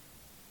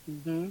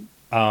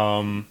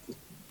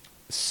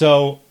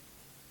 So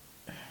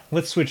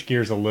let's switch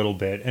gears a little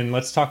bit and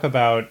let's talk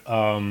about,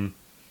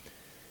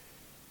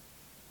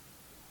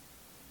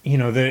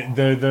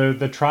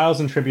 the trials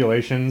and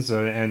tribulations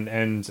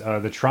and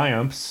the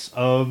triumphs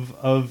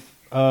of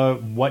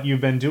what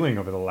you've been doing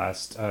over the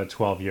last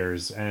 12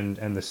 years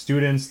and the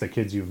students, the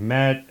kids you've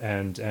met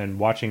and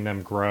watching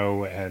them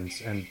grow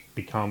and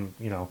become,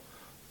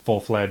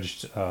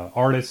 full-fledged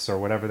artists or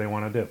whatever they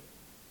want to do.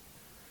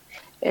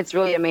 It's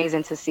really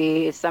amazing to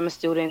see some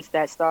students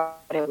that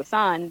started with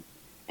son.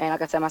 And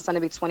like I said, my son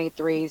will be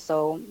 23.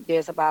 So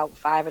there's about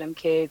 5 of them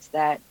kids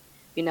that,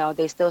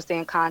 they still stay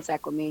in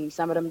contact with me.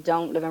 Some of them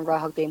don't live in Red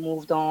Hook. They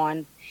moved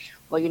on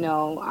or,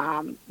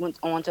 went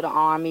on to the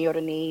Army or the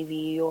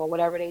Navy or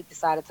whatever they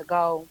decided to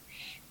go.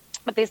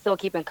 But they still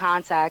keep in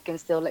contact and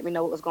still let me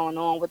know what was going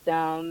on with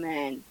them.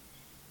 And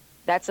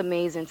that's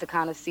amazing to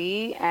kind of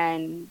see.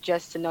 And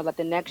just to know that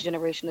the next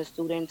generation of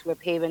students, we're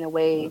paving the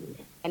way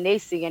and they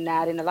seeing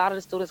that. And a lot of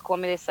the students call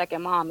me their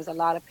second mom. There's a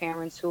lot of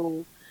parents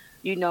who,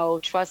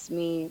 trust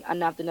me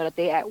enough to know that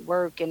they're at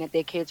work and that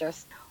their kids are,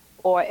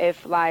 or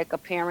if like a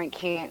parent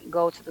can't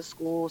go to the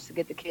schools to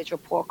get the kid's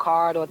report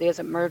card or there's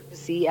an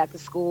emergency at the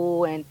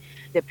school and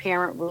the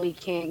parent really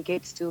can't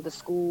get to the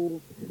school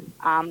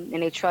and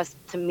they trust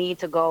to me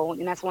to go.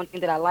 And that's one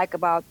thing that I like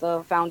about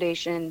the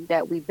foundation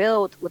that we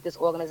built with this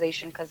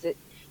organization because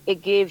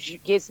it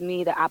gives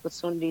me the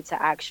opportunity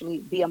to actually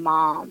be a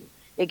mom.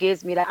 It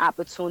gives me the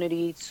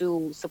opportunity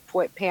to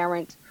support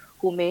parents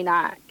who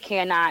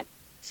cannot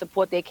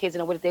support their kids in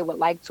the way that they would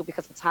like to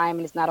because of time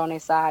and it's not on their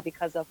side,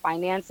 because of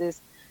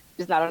finances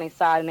is not on their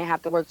side, and they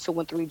have to work 2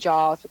 and 3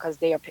 jobs because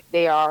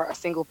they are a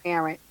single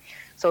parent.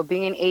 So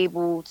being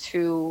able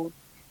to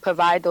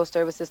provide those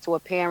services to a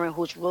parent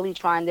who's really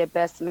trying their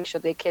best to make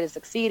sure their kid is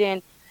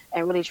succeeding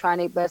and really trying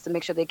their best to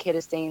make sure their kid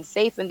is staying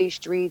safe in these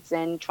streets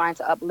and trying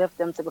to uplift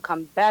them to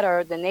become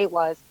better than they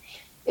was,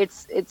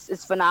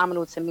 it's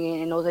phenomenal to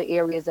me. And those are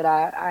areas that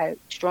I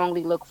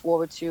strongly look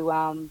forward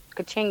to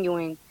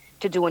continuing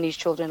to do in these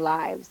children's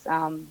lives.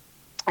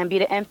 And be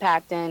the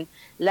impact and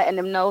letting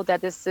them know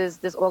that this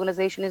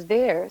organization is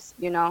theirs.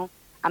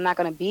 I'm not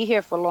going to be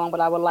here for long,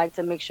 but I would like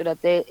to make sure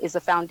that there is a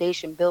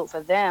foundation built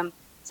for them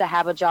to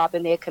have a job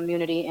in their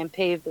community and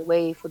pave the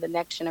way for the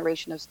next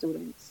generation of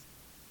students.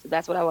 So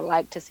that's what I would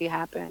like to see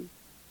happen.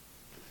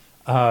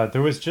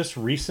 There was just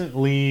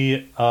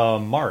recently a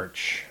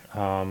march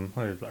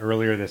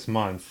earlier this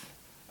month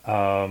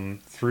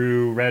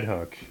through Red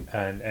Hook,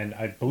 and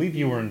I believe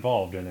you were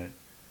involved in it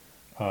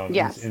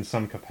Yes. in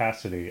some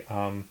capacity.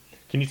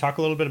 Can you talk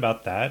a little bit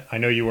about that? I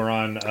know you were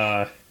on,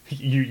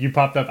 you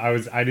popped up. I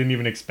didn't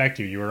even expect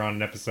you. You were on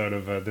an episode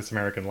of This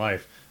American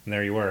Life, and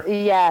there you were.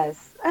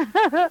 Yes.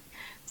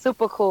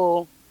 Super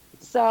cool.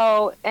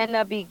 So in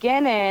the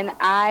beginning,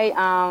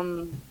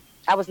 I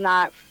was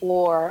not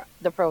for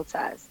the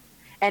protest,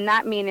 and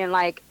not meaning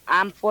like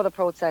I'm for the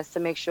protest to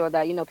make sure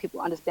that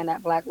people understand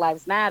that Black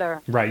Lives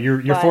Matter. Right.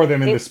 You're for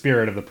them in the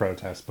spirit of the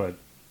protest, but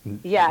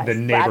yes, the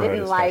neighborhood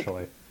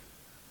especially.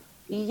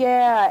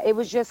 Yeah, it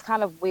was just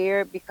kind of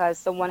weird because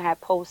someone had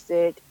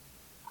posted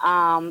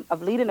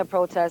of leading a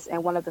protest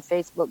in one of the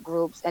Facebook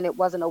groups, and it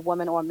wasn't a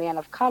woman or a man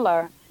of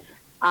color.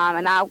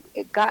 And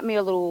it got me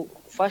a little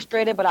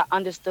frustrated, but I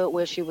understood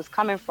where she was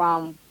coming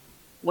from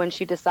when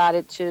she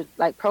decided to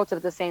protest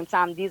at the same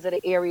time. These are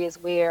the areas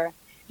where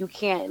you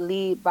can't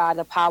lead by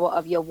the power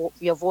of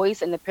your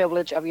voice and the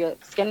privilege of your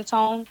skin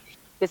tone.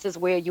 This is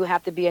where you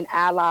have to be an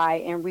ally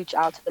and reach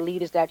out to the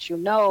leaders that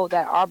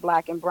that are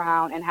Black and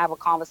brown and have a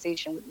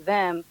conversation with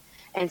them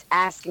and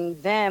asking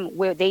them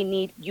where they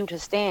need you to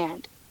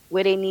stand,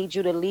 where they need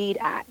you to lead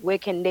at, where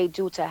can they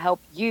do to help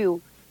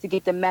you to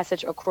get the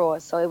message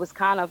across. So it was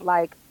kind of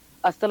like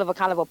a kind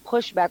of a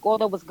pushback,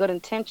 although there was good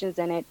intentions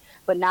in it,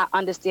 but not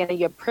understanding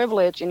your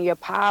privilege and your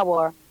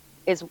power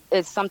is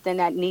something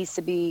that needs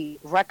to be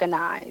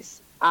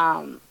recognized.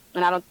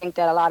 And I don't think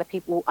that a lot of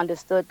people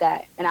understood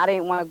that. And I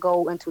didn't want to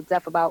go into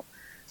depth about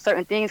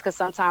certain things because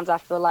sometimes I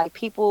feel like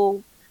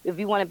people, if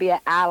you want to be an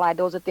ally,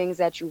 those are things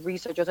that you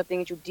research. Those are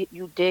things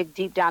you dig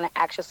deep down and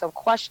ask yourself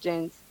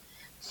questions.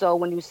 So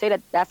when you say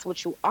that that's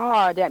what you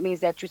are, that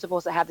means that you're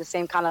supposed to have the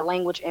same kind of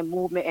language and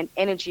movement and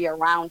energy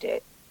around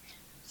it.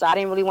 So I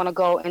didn't really want to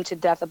go into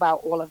depth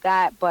about all of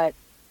that. But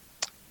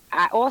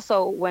I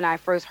also, when I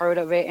first heard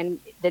of it, and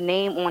the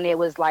name on it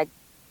was like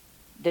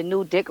the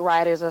New Dick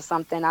Riders or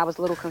something, I was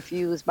a little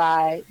confused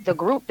by the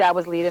group that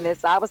was leading it.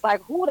 So I was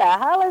like, who the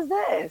hell is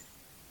this?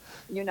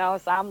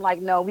 So I'm like,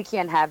 no, we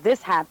can't have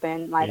this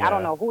happen. Like, I don't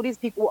Yeah. know who these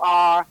people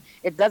are.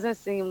 It doesn't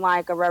seem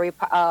like a very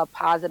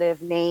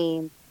positive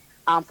name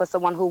for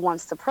someone who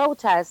wants to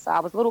protest. So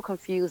I was a little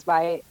confused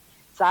by it.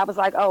 So I was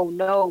like, oh,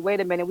 no, wait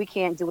a minute, we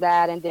can't do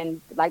that. And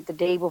then, like, the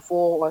day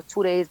before or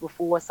 2 days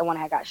before, someone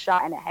had got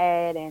shot in the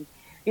head. And,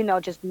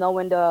 just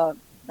knowing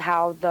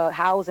how the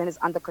housing is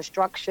under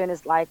construction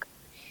is like,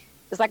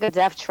 it's like a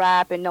death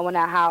trap, and knowing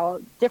that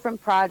how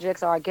different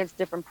projects are against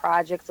different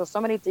projects.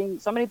 So many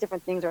things, so many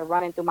different things are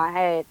running through my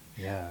head.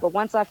 Yeah. But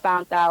once I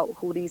found out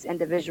who these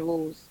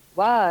individuals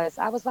was,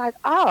 I was like,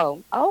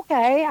 oh,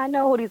 okay, I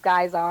know who these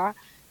guys are.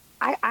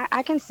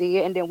 I can see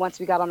it. And then once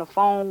we got on the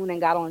phone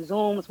and got on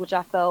Zooms, which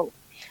I felt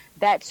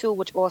that too,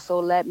 which also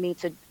led me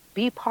to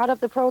be part of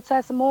the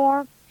protest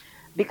more,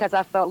 because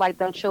I felt like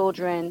the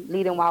children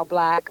leading While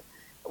Black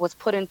was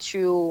put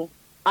into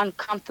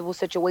uncomfortable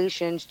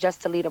situations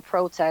just to lead a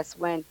protest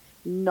when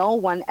no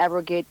one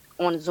ever get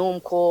on Zoom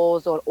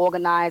calls or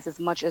organize as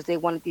much as they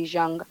wanted these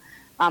young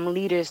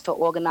leaders to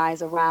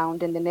organize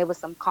around. And then there was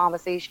some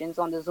conversations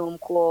on the Zoom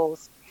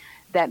calls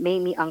that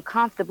made me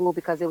uncomfortable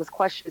because there was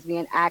questions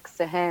being asked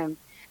to him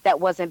that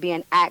wasn't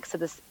being asked to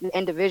this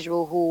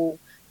individual who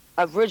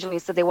originally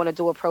said they want to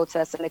do a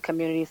protest in the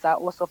community. So I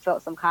also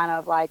felt some kind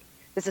of like,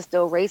 this is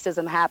still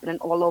racism happening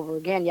all over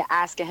again. You're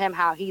asking him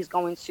how he's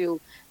going to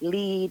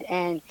lead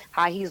and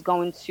how he's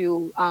going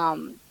to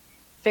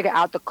figure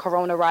out the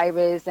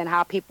coronavirus and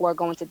how people are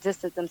going to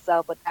distance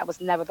themselves. But that was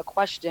never the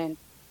question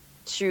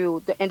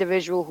to the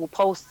individual who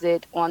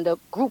posted on the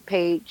group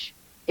page.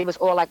 It was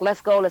all like,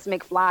 let's go, let's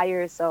make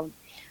flyers. So,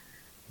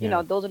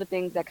 those are the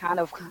things that kind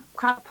of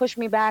pushed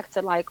me back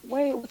to like,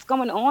 wait, what's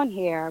going on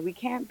here? We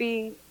can't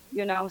be,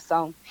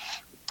 so.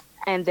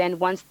 And then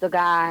once the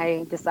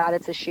guy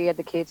decided to share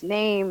the kids'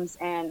 names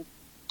and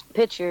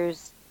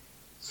pictures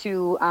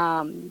to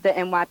the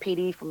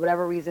NYPD for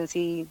whatever reasons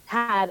he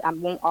had, I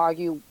won't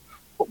argue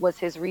what was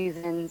his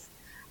reasons.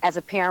 As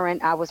a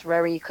parent, I was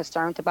very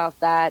concerned about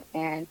that.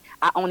 And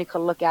I only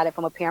could look at it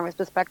from a parent's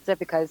perspective,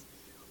 because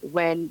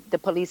when the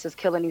police is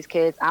killing these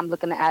kids, I'm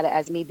looking at it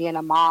as me being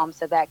a mom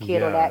to that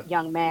kid or that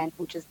young man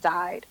who just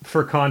died.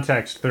 For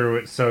context through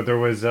it, so there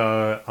was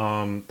a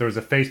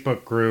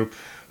Facebook group.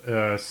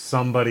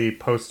 Somebody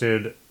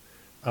posted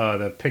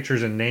the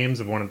pictures and names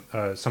of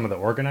some of the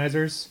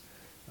organizers.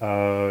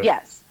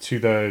 Yes. To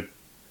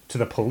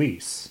the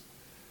police.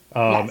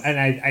 Yes. And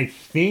I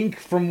think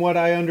from what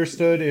I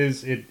understood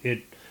is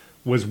it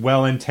was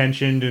well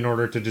intentioned in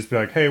order to just be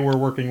like, hey, we're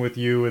working with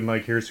you and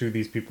like here's who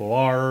these people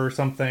are or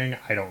something.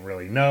 I don't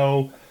really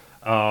know.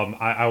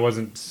 I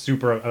wasn't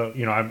super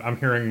I'm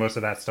hearing most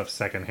of that stuff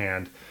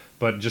secondhand,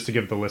 but just to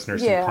give the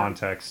listeners some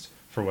context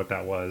for what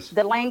that was.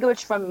 The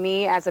language from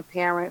me as a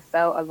parent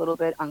felt a little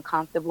bit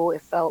uncomfortable.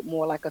 It felt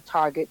more like a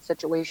target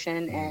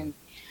situation. And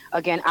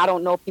again, I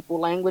don't know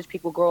people's language.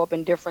 People grow up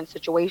in different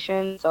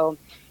situations. So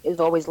there's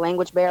always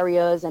language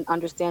barriers and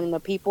understanding the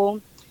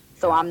people.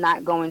 So I'm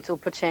not going to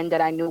pretend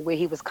that I knew where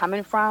he was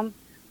coming from.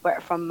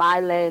 But from my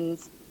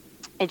lens,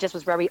 it just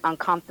was very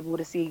uncomfortable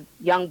to see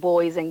young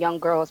boys and young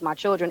girls, my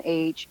children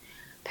age,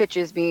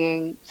 pictures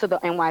being to the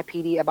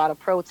NYPD about a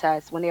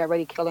protest when they're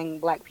already killing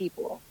Black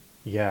people.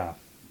 Yeah.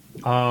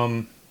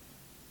 The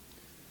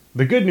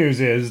good news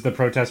is the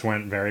protest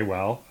went very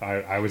well.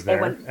 I was there.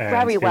 It went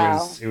very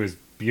well. It was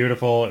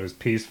beautiful. It was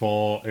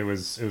peaceful. It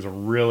was a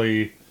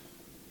really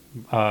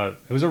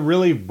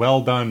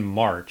well done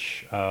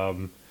march.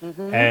 And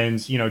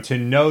to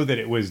know that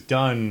it was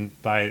done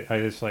by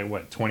this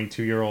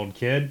 22-year-old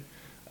kid.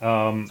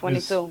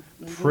 22.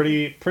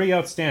 Pretty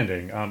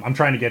outstanding. I'm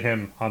trying to get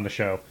him on the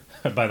show.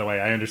 By the way,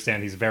 I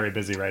understand he's very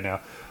busy right now,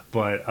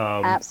 but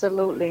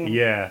absolutely.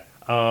 Yeah.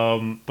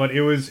 But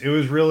it was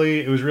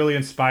really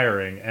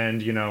inspiring.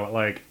 And,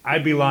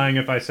 I'd be lying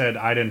if I said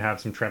I didn't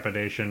have some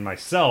trepidation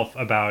myself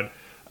about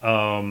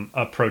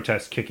a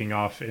protest kicking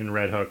off in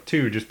Red Hook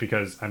too, just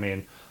because,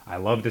 I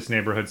love this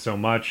neighborhood so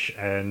much.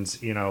 And,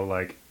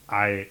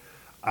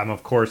 I'm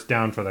of course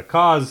down for the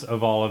cause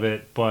of all of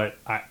it, but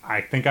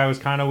I think I was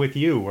kind of with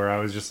you where I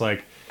was just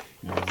like,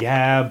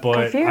 yeah,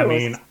 but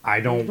confused. I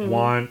don't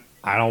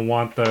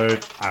want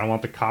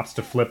the cops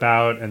to flip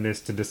out and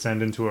this to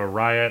descend into a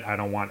riot. I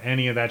don't want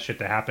any of that shit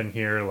to happen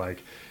here.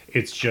 Like,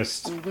 it's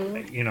just, I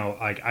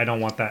don't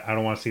want that. I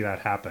don't want to see that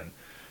happen.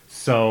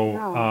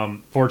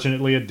 So,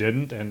 fortunately it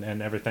didn't.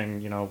 And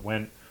everything,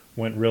 went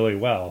really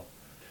well.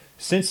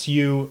 Since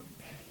you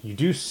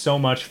do so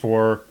much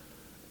for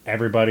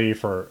everybody,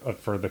 for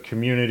the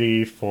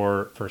community,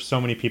 for so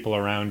many people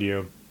around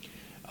you,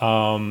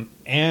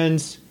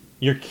 and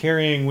you're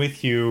carrying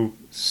with you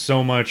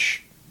so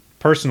much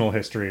personal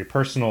history,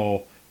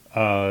 personal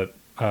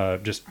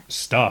just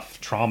stuff,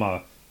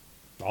 trauma,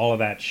 all of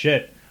that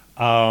shit.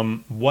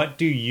 What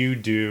do you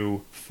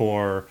do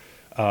for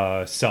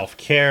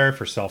self-care,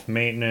 for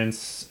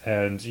self-maintenance,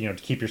 and to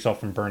keep yourself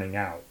from burning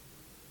out?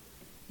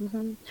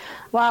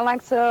 Well, I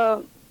like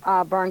to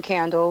burn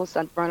candles.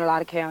 I burn a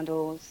lot of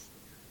candles.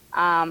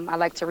 I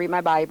like to read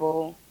my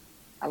Bible.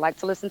 I like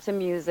to listen to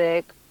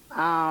music.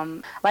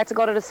 I like to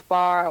go to the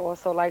spa. I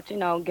also like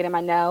to, getting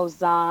my nails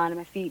done,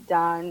 my feet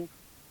done,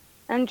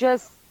 and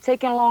just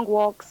taking long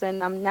walks.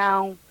 And I'm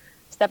now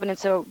stepping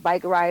into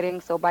bike riding.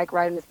 So bike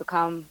riding has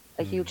become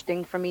a huge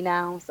thing for me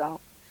now.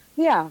 So,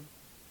 yeah.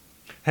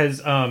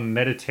 Has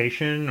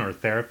meditation or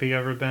therapy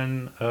ever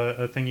been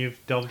a thing you've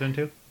delved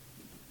into?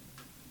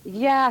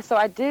 Yeah, so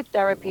I did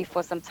therapy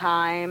for some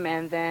time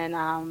and then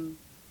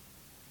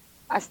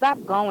I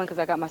stopped going because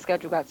I got my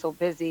schedule got so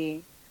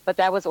busy. But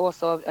that was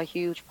also a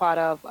huge part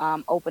of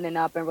opening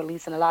up and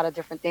releasing a lot of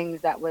different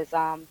things that was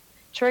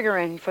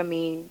triggering for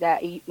me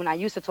that when I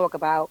used to talk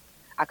about,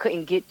 I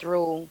couldn't get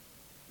through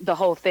the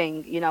whole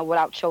thing,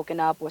 without choking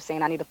up or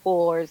saying I need a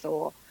pause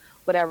or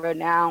whatever.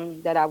 Now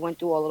that I went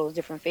through all of those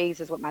different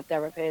phases with my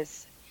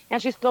therapist,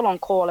 and she's still on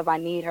call if I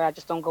need her, I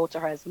just don't go to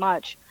her as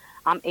much.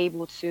 I'm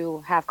able to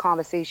have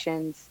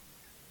conversations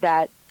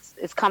that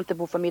it's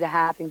comfortable for me to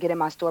have and getting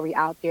my story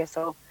out there.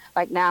 So,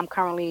 like now, I'm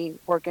currently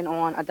working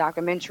on a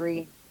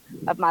documentary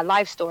of my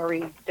life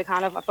story to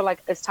kind of, I feel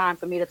like it's time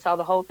for me to tell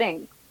the whole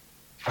thing.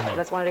 So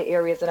that's one of the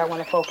areas that I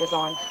want to focus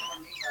on.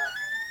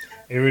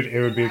 It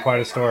would be quite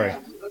a story.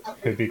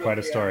 It would be quite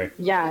a story.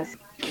 Yes.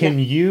 Can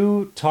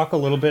you talk a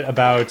little bit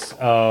about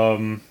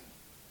other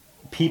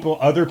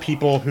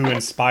people who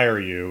inspire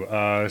you,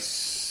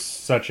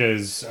 such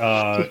as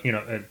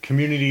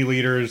community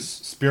leaders,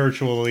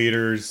 spiritual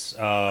leaders,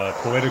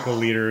 political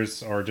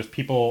leaders, or just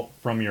people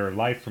from your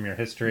life, from your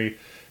history,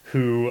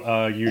 who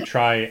you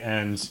try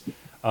and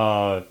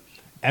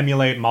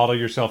emulate, model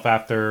yourself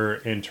after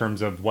in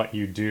terms of what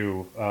you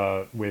do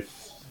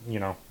with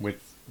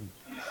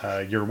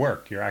your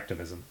work, your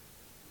activism?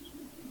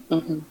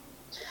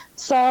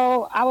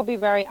 So I will be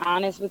very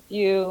honest with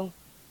you.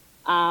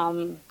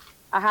 Um,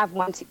 I have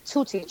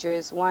two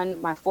teachers.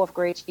 One, my fourth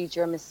grade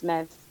teacher, Miss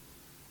Smith,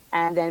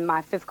 and then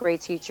my fifth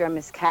grade teacher,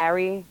 Miss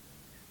Carey.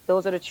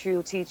 Those are the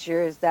true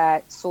teachers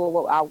that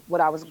saw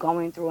what I was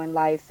going through in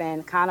life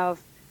and kind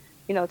of,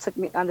 took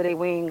me under their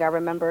wing. I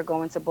remember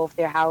going to both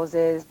their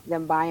houses,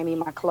 them buying me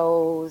my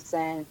clothes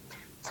and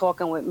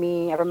talking with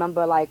me. I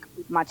remember like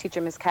my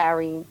teacher, Miss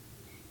Carey,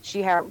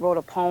 she had wrote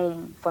a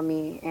poem for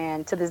me,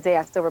 and to this day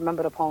I still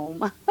remember the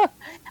poem. I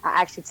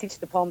actually teach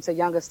the poem to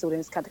younger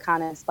students to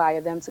kind of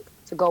inspire them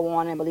to go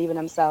on and believe in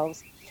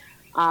themselves.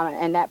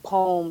 And that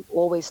poem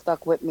always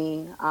stuck with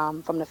me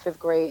from the fifth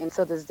grade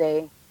until this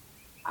day.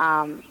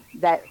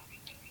 That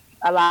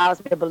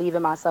allows me to believe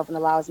in myself and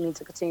allows me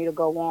to continue to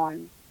go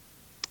on.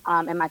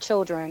 And my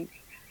children,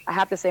 I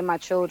have to say my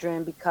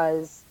children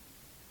because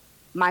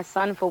my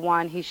son, for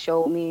one, he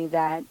showed me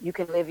that you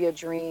can live your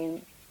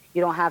dream. You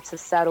don't have to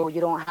settle.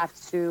 You don't have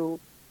to,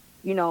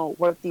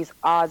 work these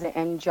odds and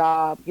end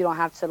job. You don't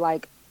have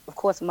to of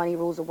course, money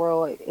rules the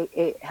world.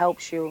 It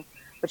helps you,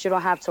 but you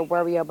don't have to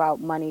worry about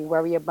money,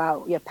 worry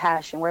about your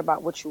passion, worry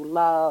about what you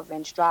love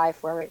and strive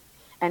for it.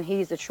 And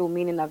he's the true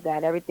meaning of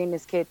that. Everything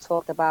this kid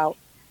talked about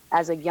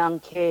as a young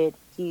kid,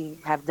 he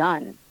have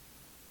done.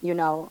 You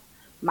know,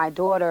 my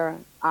daughter,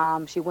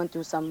 she went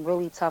through some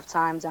really tough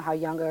times in her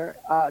younger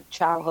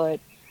childhood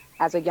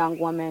as a young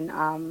woman,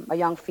 a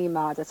young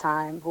female at the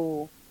time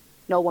who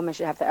no woman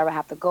should ever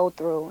have to go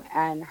through.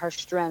 And her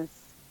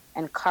strength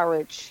and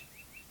courage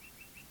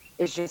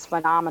is just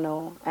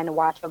phenomenal. And to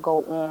watch her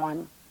go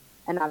on,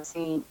 and I've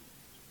seen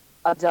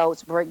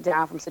adults break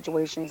down from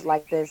situations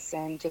like this,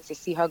 and just to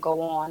see her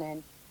go on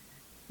and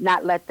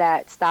not let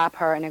that stop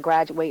her and then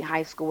graduate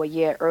high school a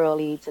year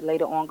early to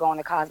later on going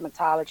to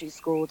cosmetology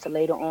school to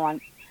later on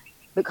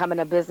becoming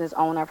a business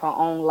owner of her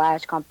own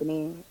lash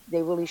company.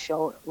 They really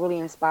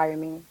inspire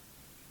me.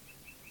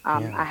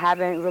 I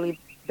haven't really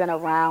been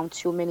around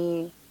too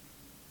many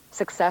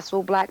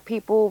successful Black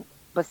people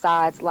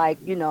besides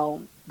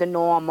the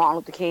norm, Martin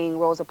Luther King,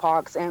 Rosa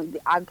Parks, and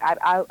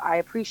I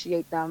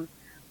appreciate them.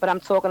 But I'm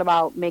talking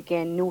about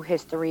making new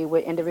history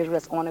with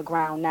individuals that's on the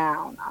ground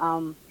now.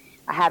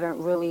 I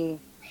haven't really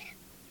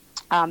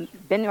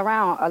been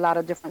around a lot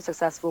of different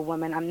successful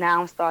women. I'm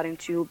now starting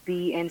to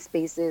be in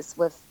spaces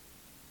with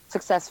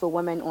successful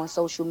women on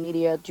social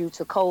media due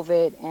to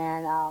COVID,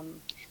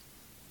 and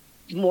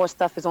more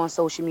stuff is on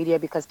social media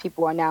because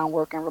people are now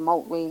working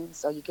remotely,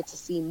 so you get to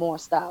see more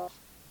stuff.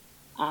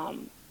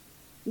 Um,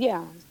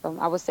 yeah, so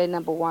I would say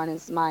number one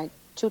is my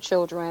two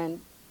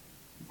children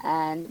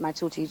and my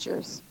two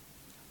teachers.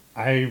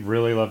 I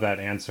really love that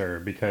answer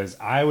because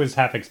I was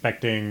half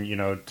expecting, you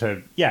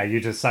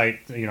just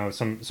cite,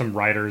 some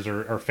writers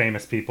or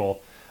famous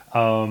people.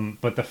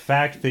 But the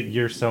fact that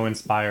you're so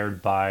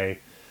inspired by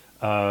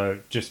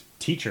just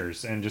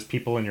teachers and just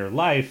people in your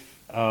life,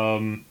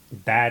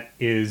 that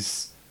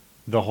is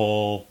the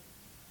whole,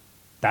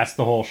 that's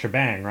the whole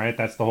shebang, right?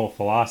 That's the whole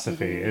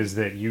philosophy, is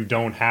that you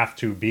don't have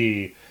to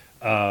be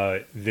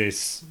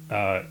this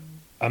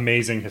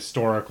amazing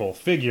historical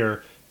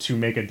figure to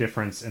make a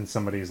difference in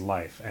somebody's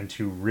life and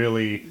to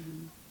really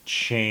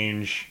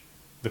change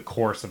the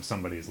course of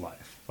somebody's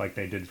life, like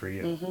they did for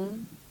you.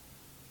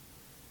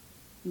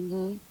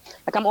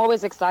 Like I'm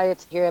always excited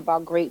to hear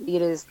about great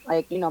leaders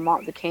like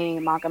Martin Luther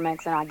King, Malcolm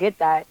X, and I get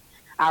that.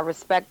 I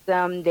respect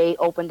them. They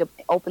opened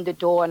the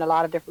door in a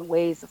lot of different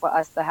ways for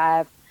us to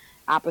have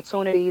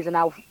opportunities, and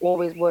I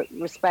always would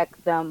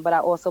respect them. But I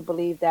also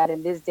believe that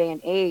in this day and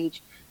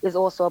age, it's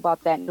also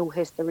about that new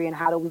history and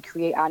how do we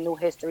create our new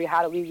history?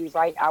 How do we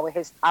rewrite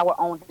our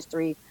own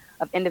history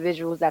of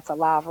individuals that's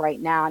alive right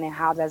now, and then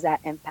how does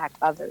that impact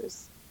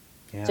others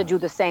to do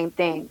the same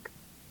thing?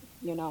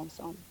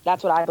 So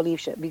that's what I believe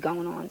should be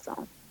going on.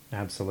 So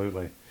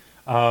absolutely.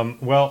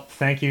 Well,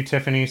 thank you,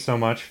 Tiffany, so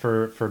much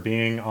for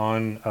being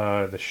on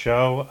the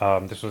show.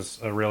 This was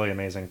a really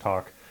amazing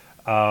talk.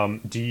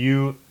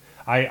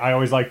 I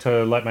always like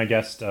to let my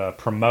guests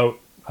promote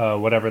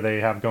whatever they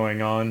have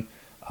going on,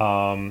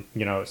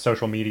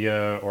 social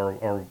media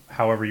or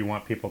however you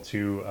want people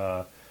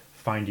to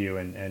find you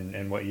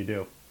and what you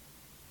do.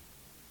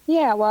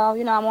 Yeah, well,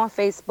 I'm on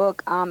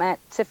Facebook at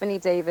Tiffany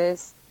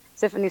Davis.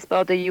 Tiffany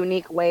spelled the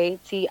unique way,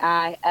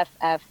 Tiffiney,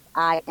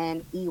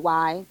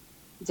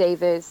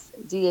 Davis,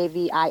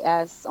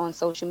 Davis, on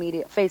social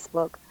media,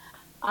 Facebook.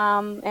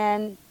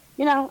 And,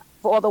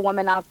 for all the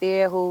women out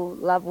there who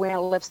love wearing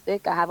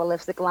lipstick, I have a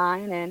lipstick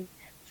line, and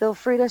feel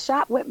free to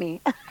shop with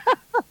me.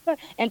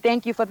 And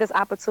thank you for this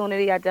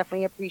opportunity. I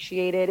definitely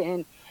appreciate it.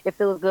 And it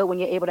feels good when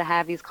you're able to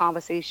have these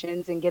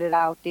conversations and get it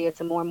out there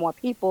to more and more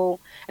people,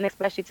 and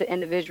especially to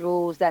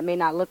individuals that may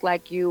not look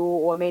like you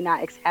or may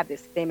not have the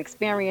same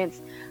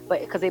experience, but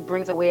because it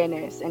brings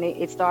awareness and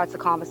it starts a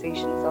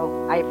conversation.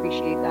 So I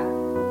appreciate that.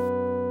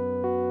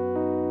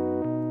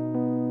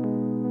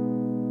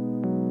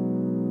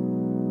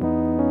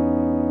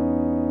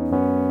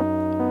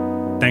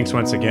 Thanks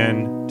once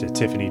again to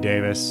Tiffany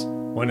Davis.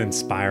 What an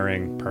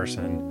inspiring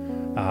person.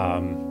 I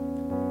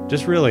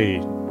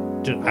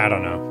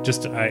don't know.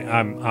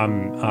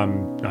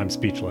 I'm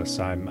speechless.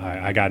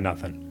 I got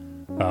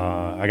nothing.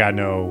 I got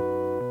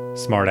no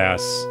smart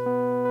ass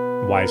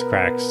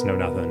wisecracks, no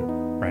nothing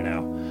right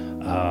now.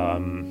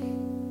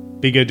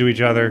 Be good to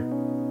each other.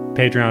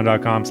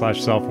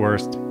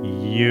 Patreon.com/selfworst.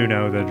 You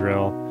know the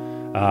drill.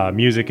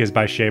 Music is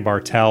by Shay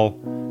Bartell.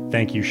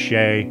 Thank you,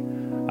 Shay.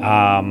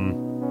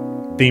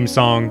 Theme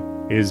song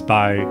is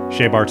by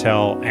Shay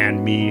Bartell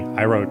and me.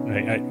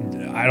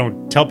 I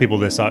don't tell people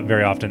this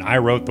very often. I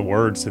wrote the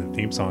words to the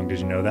theme song. Did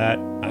you know that?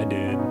 I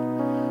did.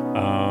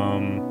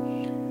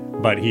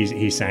 But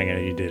he sang it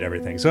and he did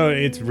everything. So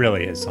it's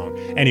really his song.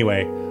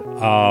 Anyway,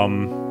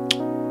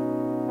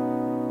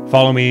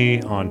 follow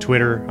me on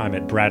Twitter. I'm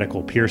at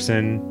Bradical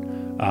Pearson.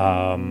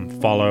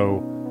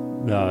 Follow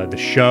the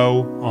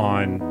show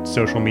on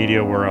social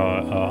media. We're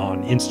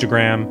on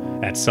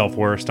Instagram at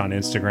Self-Worst on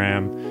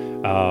Instagram.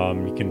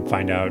 You can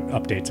find out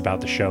updates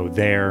about the show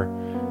there.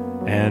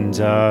 And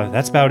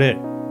that's about it.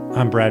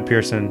 I'm Brad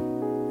Pearson.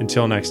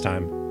 Until next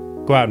time,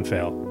 go out and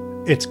fail.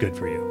 It's good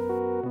for you.